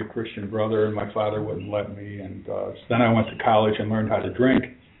off and be a Christian brother, and my father wouldn't let me. And then I went to college and learned how to drink.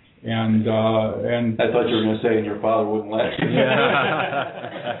 And I thought you were going to say, and your father wouldn't let you.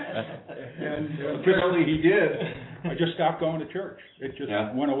 And apparently he did. I just stopped going to church. It just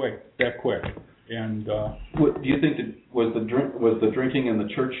went away that quick. And what, do you think that was the drinking and the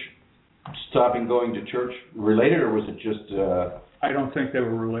church stopping going to church related, or was it just? I don't think they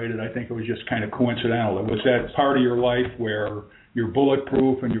were related. I think it was just kind of coincidental. It was that part of your life where you're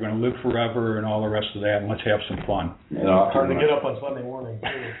bulletproof and you're going to live forever and all the rest of that, and let's have some fun. And it's hard to get up on Sunday morning,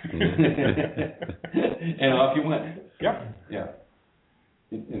 too. And off you went. Yep. Yeah.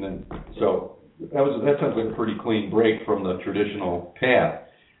 And then, so that sounds like a pretty clean break from the traditional path.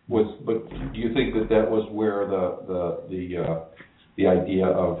 But do you think that was where the idea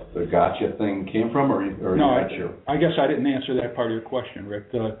of the gotcha thing came from, or no, you're not sure? I guess I didn't answer that part of your question,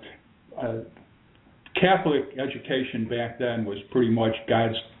 Rick. Catholic education back then was pretty much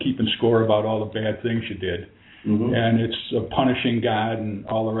God's keeping score about all the bad things you did, and it's punishing God and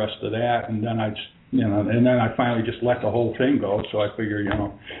all the rest of that. And then I finally just let the whole thing go. So I figure,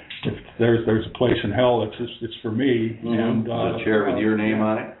 if there's a place in hell, it's for me. And a chair with your name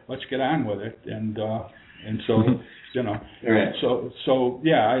on it. Let's get on with it. And so Right. So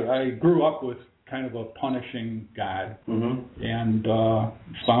I grew up with kind of a punishing God, and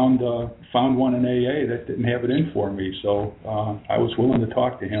found one in AA that didn't have it in for me. So I was willing to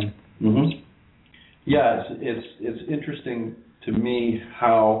talk to him. Yeah, it's interesting to me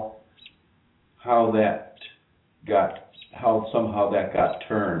how somehow that got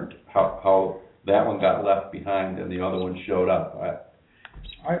turned, how that one got left behind and the other one showed up.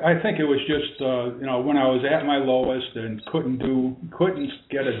 I think it was just when I was at my lowest and couldn't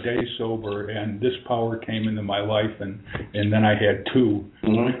get a day sober, and this power came into my life, and then I had two.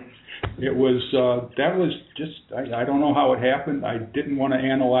 It was that was just I don't know how it happened. I didn't want to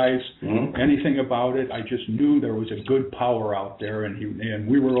analyze anything about it. I just knew there was a good power out there, and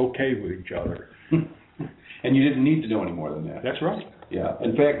we were okay with each other. And you didn't need to know any more than that. That's right. Yeah.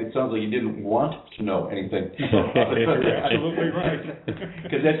 In fact, it sounds like you didn't want to know anything. You're absolutely right.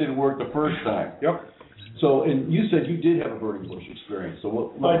 Because that didn't work the first time. Yep. So, and you said you did have a burning bush experience.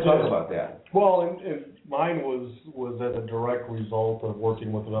 So let's talk about that. Well, and mine was as a direct result of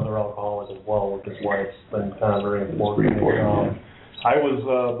working with another alcoholic as well, which is why it's been kind of very important. It's pretty important. I was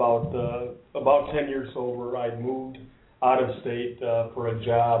about 10 years sober. I'd moved out of state for a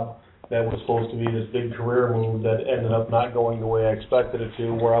job that was supposed to be this big career move that ended up not going the way I expected it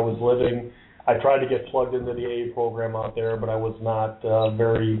to. Where I was living, I tried to get plugged into the AA program out there, but I was not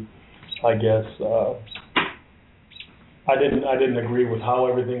very, I guess, I didn't agree with how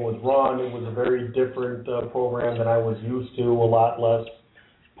everything was run. It was a very different program than I was used to, a lot less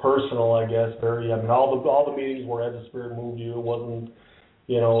personal, I guess. All the meetings were as the Spirit moved you. It wasn't,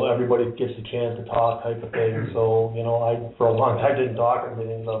 everybody gets a chance to talk type of thing. So, I for a long time didn't talk at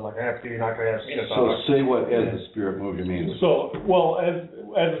meetings. I was like, you're not going to ask me to talk. So say what as the Spirit moved you means. So, well, as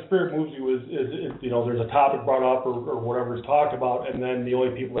the Spirit moves you is there's a topic brought up or whatever is talked about, and then the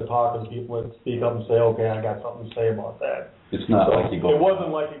only people that talk are the people that speak up and say, okay, I got something to say about that. It's not like you go. It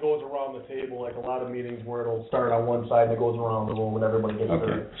wasn't like it goes around the table like a lot of meetings where it'll start on one side and it goes around the room and everybody gets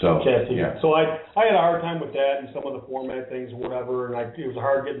their chance to. Yeah. So I had a hard time with that and some of the format things or whatever, and it was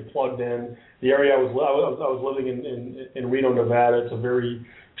hard getting plugged in. The area I was living in Reno, Nevada. It's a very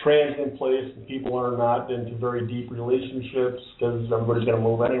transient place, and people are not into very deep relationships because everybody's going to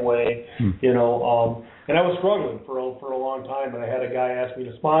move anyway, And I was struggling for a long time, and I had a guy ask me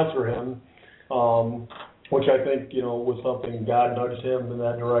to sponsor him. Which I think, was something God nudged him in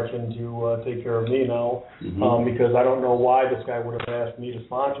that direction to take care of me now, because I don't know why this guy would have asked me to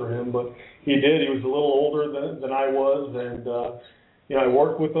sponsor him, but he did. He was a little older than I was, and I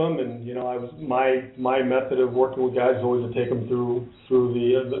worked with him, and I was my method of working with guys is always to take them through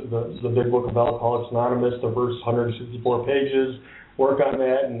the big book of Alcoholics Anonymous, the first 164 pages, work on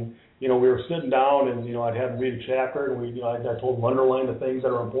that, and we were sitting down, and I'd have him read a chapter, and I told him underline the things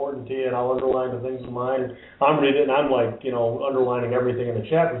that are important to you, and I'll underline the things of mine. And I'm reading, and I'm like, underlining everything in the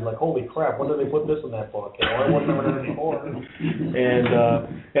chapter. He's like, holy crap, when did they put this in that book? I wasn't ever there before. And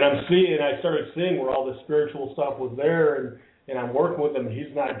I started seeing where all the spiritual stuff was there, and I'm working with him, and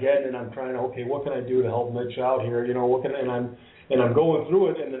he's not getting it. I'm trying to, okay, what can I do to help Mitch out here? And I'm going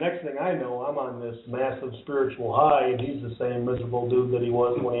through it, and the next thing I know, I'm on this massive spiritual high, and he's the same miserable dude that he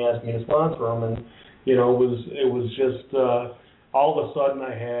was when he asked me to sponsor him. And it was just all of a sudden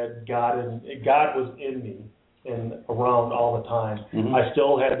I had God, and God was in me and around all the time. I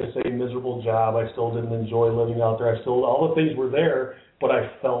still had the same miserable job. I still didn't enjoy living out there. All the things were there, but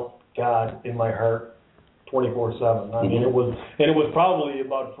I felt God in my heart 24/7. I mean, it was probably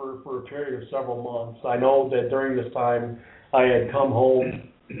about for a period of several months. I know that during this time, I had come home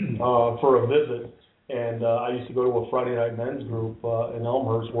for a visit, and I used to go to a Friday night men's group in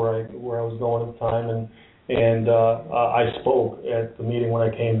Elmhurst where I was going at the time, and I spoke at the meeting when I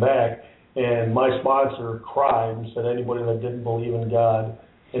came back, and my sponsor cried and said anybody that didn't believe in God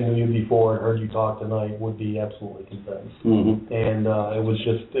and knew you before and heard you talk tonight would be absolutely convinced. And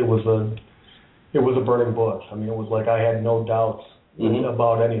it was a burning bush. I mean, it was like I had no doubts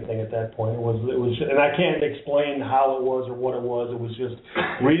about anything at that point. It was, and I can't explain how it was or what it was. It was just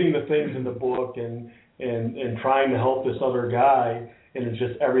reading the things in the book and trying to help this other guy, and it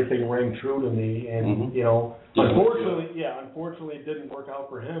just everything rang true to me. And unfortunately, it didn't work out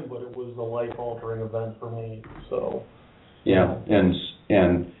for him, but it was a life-altering event for me. So. Yeah, and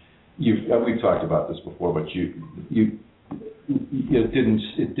we've talked about this before, but it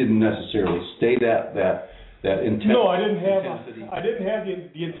didn't necessarily stay that intensity. No, I didn't have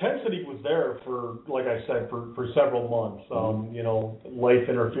the intensity was there for, like I said, for several months. Life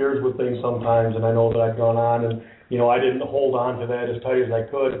interferes with things sometimes, and I know that I've gone on, and I didn't hold on to that as tight as I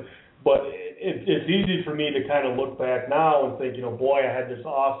could. But it's easy for me to kind of look back now and think, boy, I had this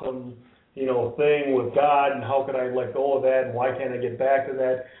awesome, thing with God, and how could I let go of that, and why can't I get back to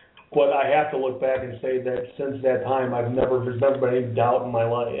that? But I have to look back and say that since that time, there's never been any doubt in my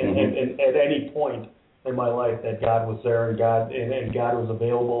life, and at any point in my life that God was there and God was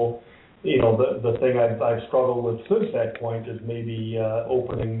available. The thing I've struggled with since that point is maybe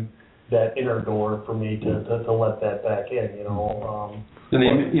opening that inner door for me to let that back in.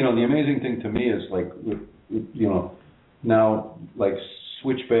 The amazing thing to me is now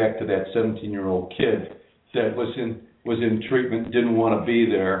switch back to that 17-year-old kid that was in treatment, didn't want to be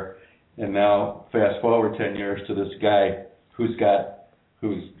there, and now fast forward 10 years to this guy who's got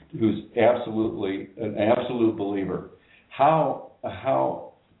who's absolutely an absolute believer. How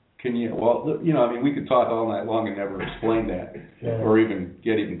can you? Well, you know, I mean, we could talk all night long and never explain that, or even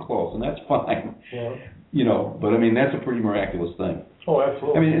get even close, and that's fine. Yeah. You know, but I mean, that's a pretty miraculous thing. Oh,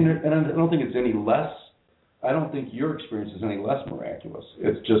 absolutely. I mean, and I don't think it's any less. I don't think your experience is any less miraculous.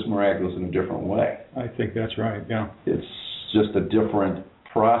 It's just miraculous in a different way. I think that's right. Yeah. It's just a different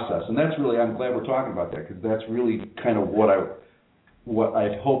process, and that's really. I'm glad we're talking about that, because that's really kind of what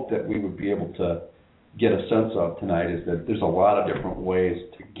I hope that we would be able to get a sense of tonight, is that there's a lot of different ways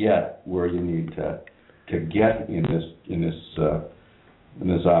to get where you need to get in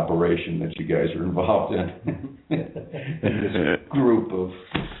this operation that you guys are involved in, in this group of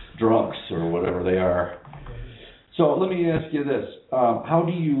drunks or whatever they are. So let me ask you this: how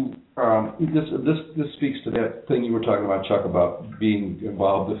do you? This speaks to that thing you were talking about, Chuck, about being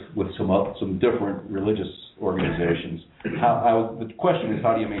involved with some different religious organizations. The question is,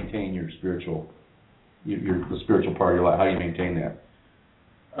 how do you maintain your spiritual, the spiritual part of your life? How do you maintain that?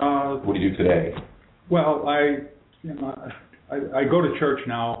 What do you do today? Well, I go to church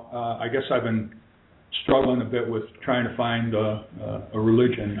now. I guess I've been struggling a bit with trying to find a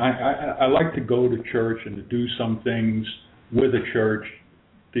religion. I like to go to church and to do some things with a church,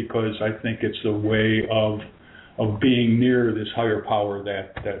 because I think it's a way of being near this higher power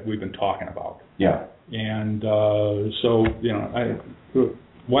that we've been talking about. Yeah. And so, you know,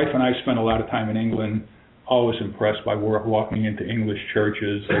 wife and I spent a lot of time in England. Always impressed by walking into English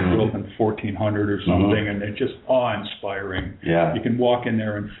churches. They grew up in 1400 or something, and they're just awe-inspiring. Yeah. You can walk in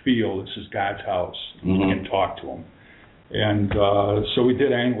there and feel this is God's house. You can talk to Him. And so we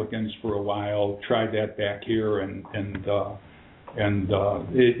did Anglicans for a while. Tried that back here, and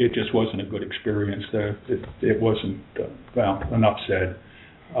it just wasn't a good experience. It wasn't. Well, enough said.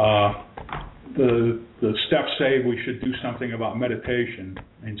 The steps say we should do something about meditation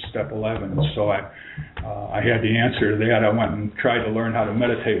in step 11. So I had the answer to that. I went and tried to learn how to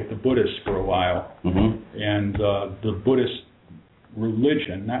meditate with the Buddhists for a while. And the Buddhist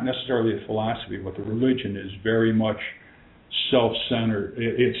religion, not necessarily a philosophy, but the religion is very much self-centered.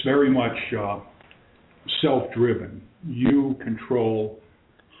 It's very much self-driven. You control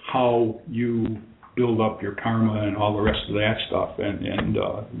how you build up your karma and all the rest of that stuff. And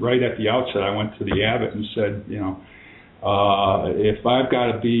right at the outset, I went to the abbot and said, you know, if I've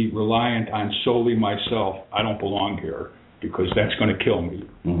got to be reliant on solely myself, I don't belong here, because that's going to kill me.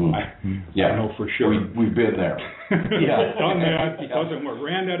 I know for sure. We've been there. Yeah, done that. It doesn't work.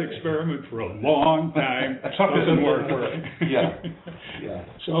 Ran that experiment for a long time. Doesn't work. Yeah.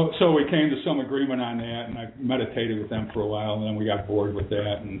 So we came to some agreement on that, and I meditated with them for a while, and then we got bored with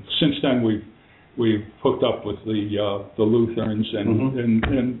that. And since then, we've hooked up with the Lutherans,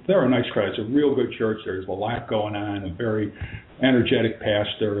 and they're a nice crowd. It's a real good church. There's a lot going on, a very energetic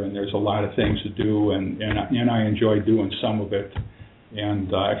pastor, and there's a lot of things to do, and I enjoy doing some of it.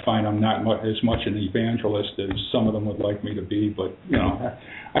 And I find I'm not as much an evangelist as some of them would like me to be, but you know,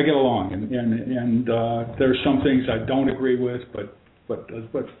 I get along, and there's some things I don't agree with, but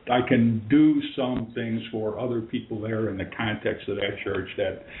I can do some things for other people there in the context of that church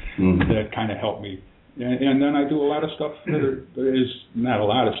that kind of help me. And then I do a lot of stuff that is not a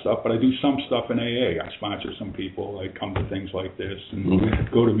lot of stuff, but I do some stuff in AA. I sponsor some people. I come to things like this and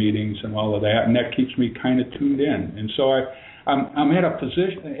go to meetings and all of that, and that keeps me kind of tuned in. And so I'm at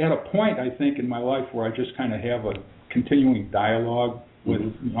a point, I think, in my life where I just kind of have a continuing dialogue with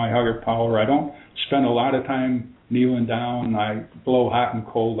my higher power. I don't spend a lot of time kneeling down. I blow hot and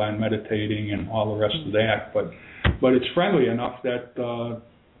cold on meditating and all the rest of that, but it's friendly enough that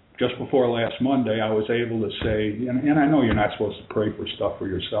just before last Monday I was able to say, and I know you're not supposed to pray for stuff for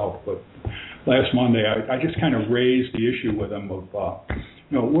yourself, but last Monday I just kind of raised the issue with them of,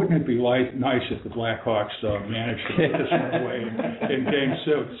 you know, wouldn't it be nice if the Blackhawks managed to put this one away in Game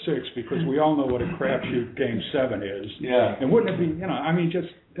 6, because we all know what a crapshoot Game 7 is. Yeah. And wouldn't it be, you know, I mean,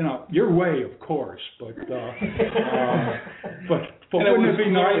 just, you know, your way, of course, but wouldn't it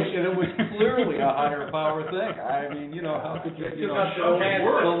be nice? And it was clearly a higher power thing. I mean, you know, how could you, It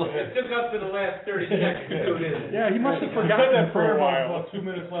took up to the last 30 seconds to do it. Yeah, he must have forgotten that for a while. About 2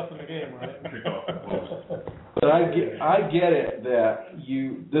 minutes left in the game, right? But I get it that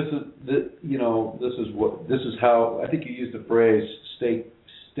this is how, I think you used the phrase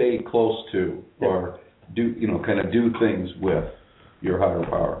stay close to, or do, you know, kind of do things with your higher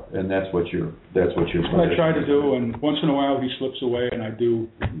power, and that's what you're. I try to do, and once in a while he slips away, and I do,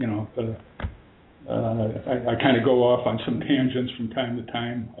 you know, I kind of go off on some tangents from time to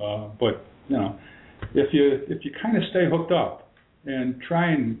time, but you know, if you kind of stay hooked up and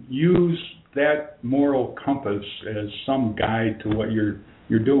try and use that moral compass as some guide to what you're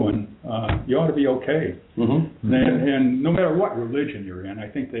you're doing, you ought to be okay. Mm-hmm. And no matter what religion you're in, I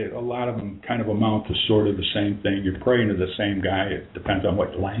think that a lot of them kind of amount to sort of the same thing. You're praying to the same guy. It depends on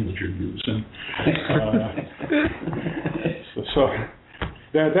what language you're using. So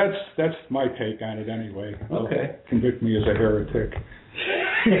that's my take on it anyway. Okay. Convict me as a heretic.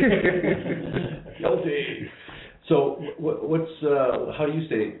 Guilty. So what's how do you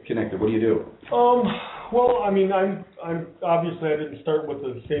stay connected? What do you do? Well, I mean, I'm obviously I didn't start with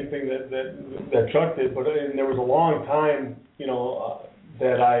the same thing that Chuck did, but there was a long time,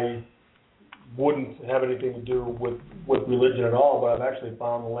 that I wouldn't have anything to do with religion at all. But I've actually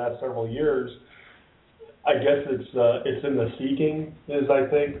found the last several years, I guess it's in the seeking, is I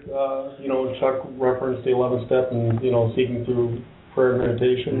think, Chuck referenced the 11th step and seeking through prayer and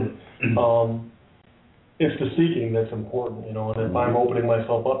meditation. It's the seeking that's important, and if I'm opening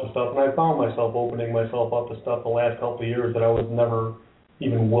myself up to stuff, and I found myself opening myself up to stuff the last couple of years that I was never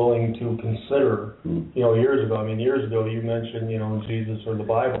even willing to consider, years ago. I mean, years ago you mentioned, Jesus or the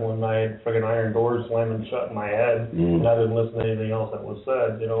Bible, and I had friggin' iron doors slamming shut in my head, and I didn't listen to anything else that was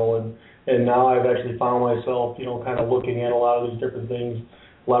said, and now I've actually found myself, kind of looking at a lot of these different things,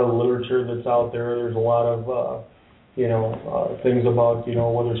 a lot of the literature that's out there. There's a lot of things about,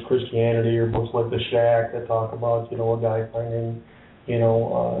 whether it's Christianity or books like The Shack that talk about, a guy finding,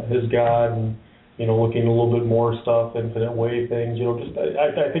 his God and, looking a little bit more stuff, infinite way things,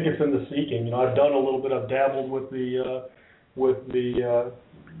 I think it's in the seeking. I've done a little bit, I've dabbled with the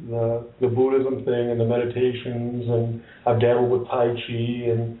Buddhism thing and the meditations, and I've dabbled with Tai Chi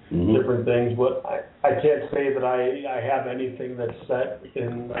and different things, but I can't say that I have anything that's set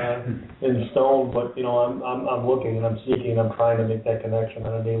in stone. But I'm looking and I'm seeking and I'm trying to make that connection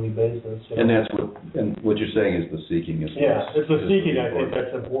on a daily basis. And that's what you're saying is the seeking is. Yeah, it's the seeking. I think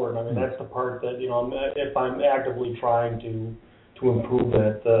that's important. I mean, that's the part that if I'm actively trying to improve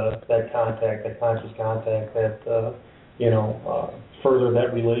that contact, that conscious contact, that further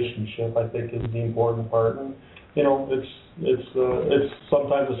that relationship, I think is the important part. And it's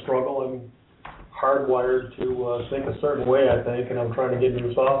sometimes a struggle. I'm hardwired to think a certain way, I think, and I'm trying to get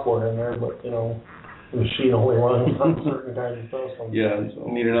new software in there, but the machine only runs on certain kinds of stuff. Sometimes. Yeah, so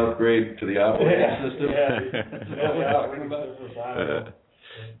need an upgrade to the operating system.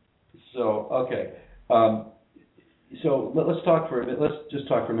 So okay, so let's talk for a minute. Let's just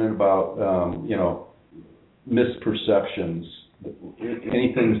talk for a minute about misperceptions.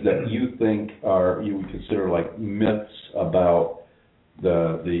 Any things that you think you would consider like myths about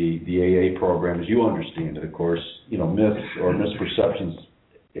the AA program, as you understand it, of course, myths or misperceptions,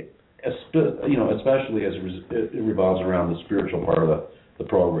 especially as it revolves around the spiritual part of the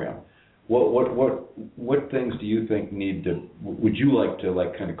program. What things do you think would you like to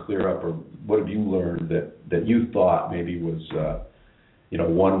kind of clear up, or what have you learned that you thought maybe was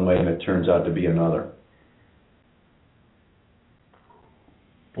one way and it turns out to be another?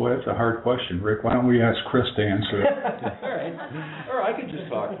 Boy, that's a hard question, Rick. Why don't we ask Chris to answer it? All right. Or I could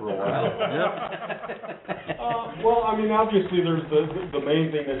just talk for a while. Well, I mean, obviously there's the main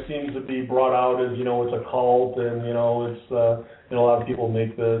thing that seems to be brought out is, it's a cult, and, it's, a lot of people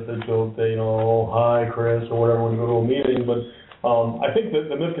make the joke that, hi, Chris, or whatever when you go to a meeting, but I think that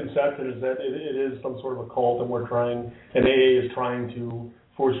the misconception is that it is some sort of a cult, and AA is trying to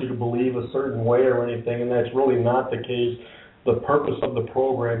force you to believe a certain way or anything, and that's really not the case. The purpose of the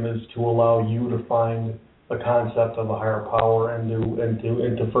program is to allow you to find the concept of a higher power and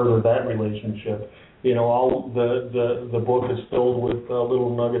to further that relationship. All the book is filled with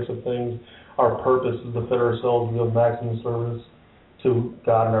little nuggets of things. Our purpose is to fit ourselves with maximum service to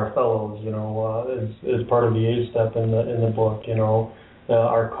God and our fellows. Is part of the A step in the book.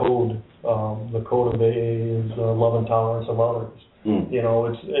 Our code, the code of AA is love and tolerance of others.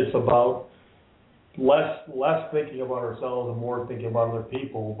 It's about less thinking about ourselves and more thinking about other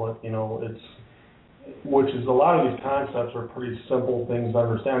people, but which is a lot of these concepts are pretty simple things to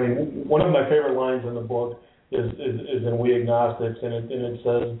understand. I mean, one of my favorite lines in the book is in We Agnostics, and it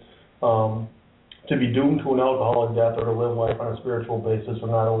says, to be doomed to an alcoholic death or to live life on a spiritual basis are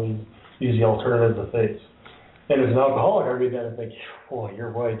not always easy alternatives to face. And as an alcoholic, I read that and think, boy,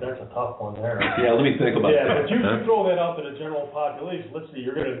 you're right, that's a tough one there. Yeah, let me think about that. Yeah, but you throw that out to the general population. Let's see,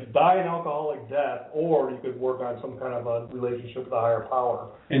 you're going to die an alcoholic death, or you could work on some kind of a relationship with a higher power.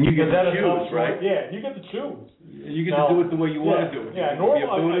 And you get to choose, right? Yeah, you get to choose. You get to do it the way you want to do it. Yeah,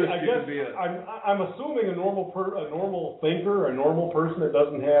 I guess I'm assuming a normal thinker, a normal person that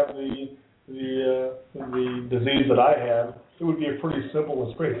doesn't have the disease that I have, it would be a pretty simple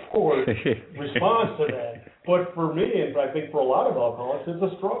and straightforward response to that. But for me, and I think for a lot of alcoholics, it's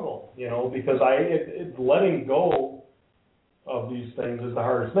a struggle, because letting go of these things is the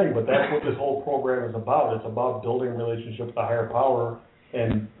hardest thing, but that's what this whole program is about. It's about building a relationship with a higher power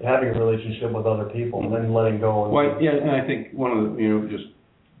and having a relationship with other people and then letting go. And I think one of the, just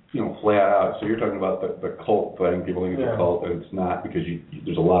flat out, so you're talking about the cult thing. People think it's a cult, and it's not, because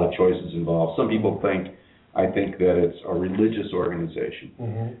there's a lot of choices involved. Some people I think that it's a religious organization.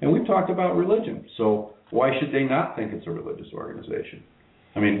 Mm-hmm. And we've talked about religion, so why should they not think it's a religious organization?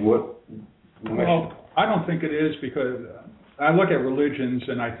 I mean, I don't think it is, because I look at religions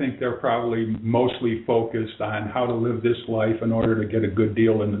and I think they're probably mostly focused on how to live this life in order to get a good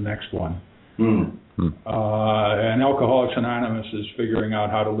deal in the next one. Mm. And Alcoholics Anonymous is figuring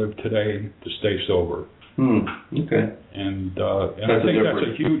out how to live today to stay sober. Okay. And I think that's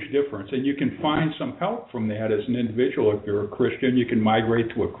a huge difference. And you can find some help from that as an individual. If you're a Christian, you can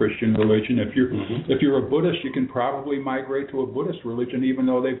migrate to a Christian religion. If you're a Buddhist, you can probably migrate to a Buddhist religion, even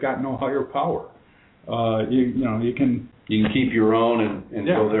though they've got no higher power. You can keep your own and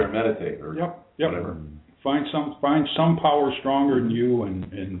go there and meditate or whatever. Find some power stronger than you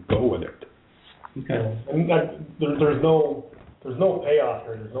and go with it. Okay. And there's no payoff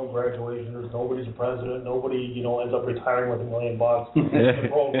here. There's no graduation. There's nobody's a president. Nobody ends up retiring with $1 million in the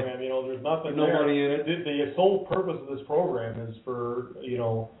program. There's nothing. No there. money in it. The sole purpose of this program is for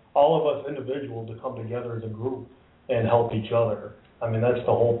all of us individuals to come together as a group and help each other. I mean, that's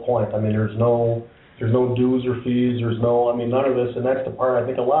the whole point. I mean, there's no dues or fees. There's none of this, and that's the part I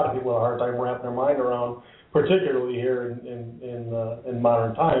think a lot of people have a hard time wrapping their mind around, particularly here in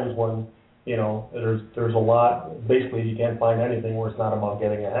modern times when there's a lot. Basically, you can't find anything where it's not about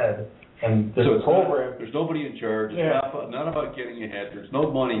getting ahead. And this program, there's nobody in charge. It's not about getting ahead. There's no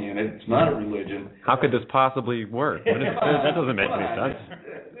money in it. It's not a religion. How could this possibly work? That doesn't make any sense.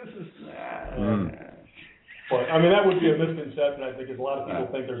 This is. But, I mean, that would be a misconception, I think, because a lot of people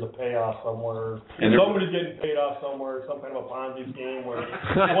think there's a payoff somewhere. And somebody's getting paid off somewhere, some kind of a Ponzi scheme where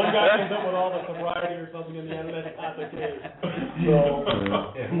one guy comes up with all the sobriety or something in the end, and that's not the case. So,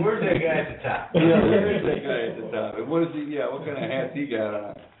 where's that guy at the top? Where's that guy at the top? And what is he? What kind of hats he got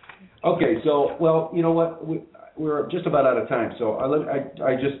on? Okay, so you know what? We're just about out of time. So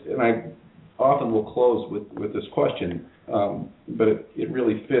I often will close with this question, but it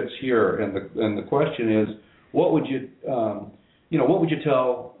really fits here. And the question is, what would you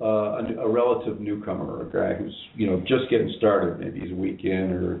tell a relative newcomer, or a guy who's just getting started, maybe he's a week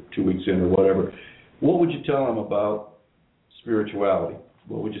in or 2 weeks in or whatever? What would you tell him about spirituality?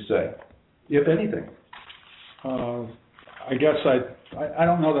 What would you say, if anything? I guess I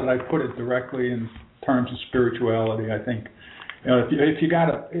don't know that I put it directly in terms of spirituality. I think if you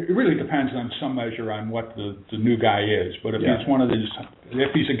it really depends on some measure on what the new guy is. But if he's one of these,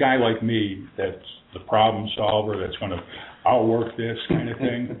 if he's a guy like me that's the problem solver, that's going to outwork this kind of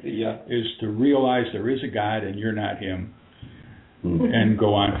thing, is to realize there is a God and you're not him, and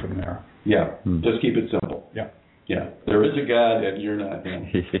go on from there. Yeah, just keep it simple. Yeah, there is a God and you're not him.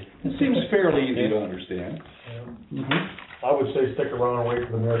 It seems fairly easy to understand. I would say stick around and wait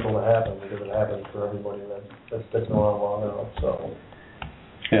for the miracle to happen, because it happens for everybody that's sticking around long enough. So,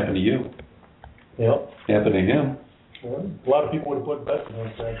 happened to you. Yep. Happened to him. Yeah. A lot of people would have put bets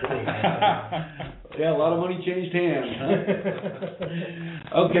against that too. A lot of money changed hands.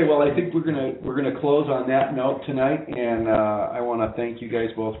 Huh? Okay, well, I think we're gonna close on that note tonight, and I want to thank you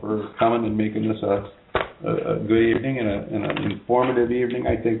guys both for coming and making this a good evening and an informative evening,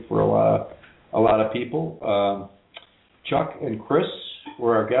 I think, for a lot of people. Chuck and Chris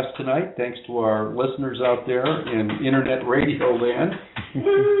were our guests tonight. Thanks to our listeners out there in Internet Radio land,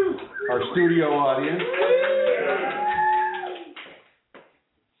 our studio audience,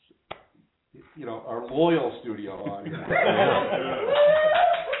 our loyal studio audience.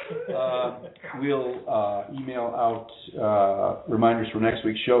 We'll email out reminders for next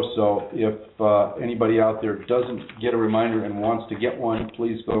week's show, so if anybody out there doesn't get a reminder and wants to get one,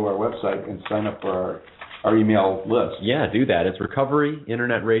 please go to our website and sign up for our email list. Yeah, do that. It's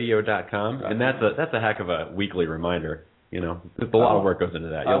recoveryinternetradio.com, and that's a heck of a weekly reminder. There's a lot of work goes into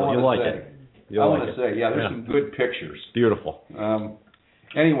that. You'll like it. I want to say, there's some good pictures. Beautiful.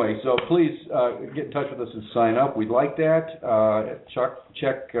 Anyway, so please get in touch with us and sign up. We'd like that.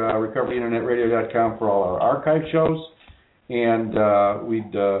 Check recoveryinternetradio.com for all our archive shows, and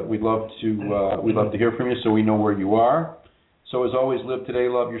we'd love to hear from you, so we know where you are. So as always, live today,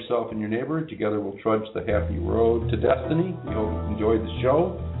 love yourself and your neighbor. Together we'll trudge the happy road to destiny. We hope you enjoyed the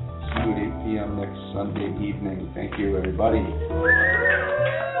show. See you at 8 p.m. next Sunday evening. Thank you, everybody.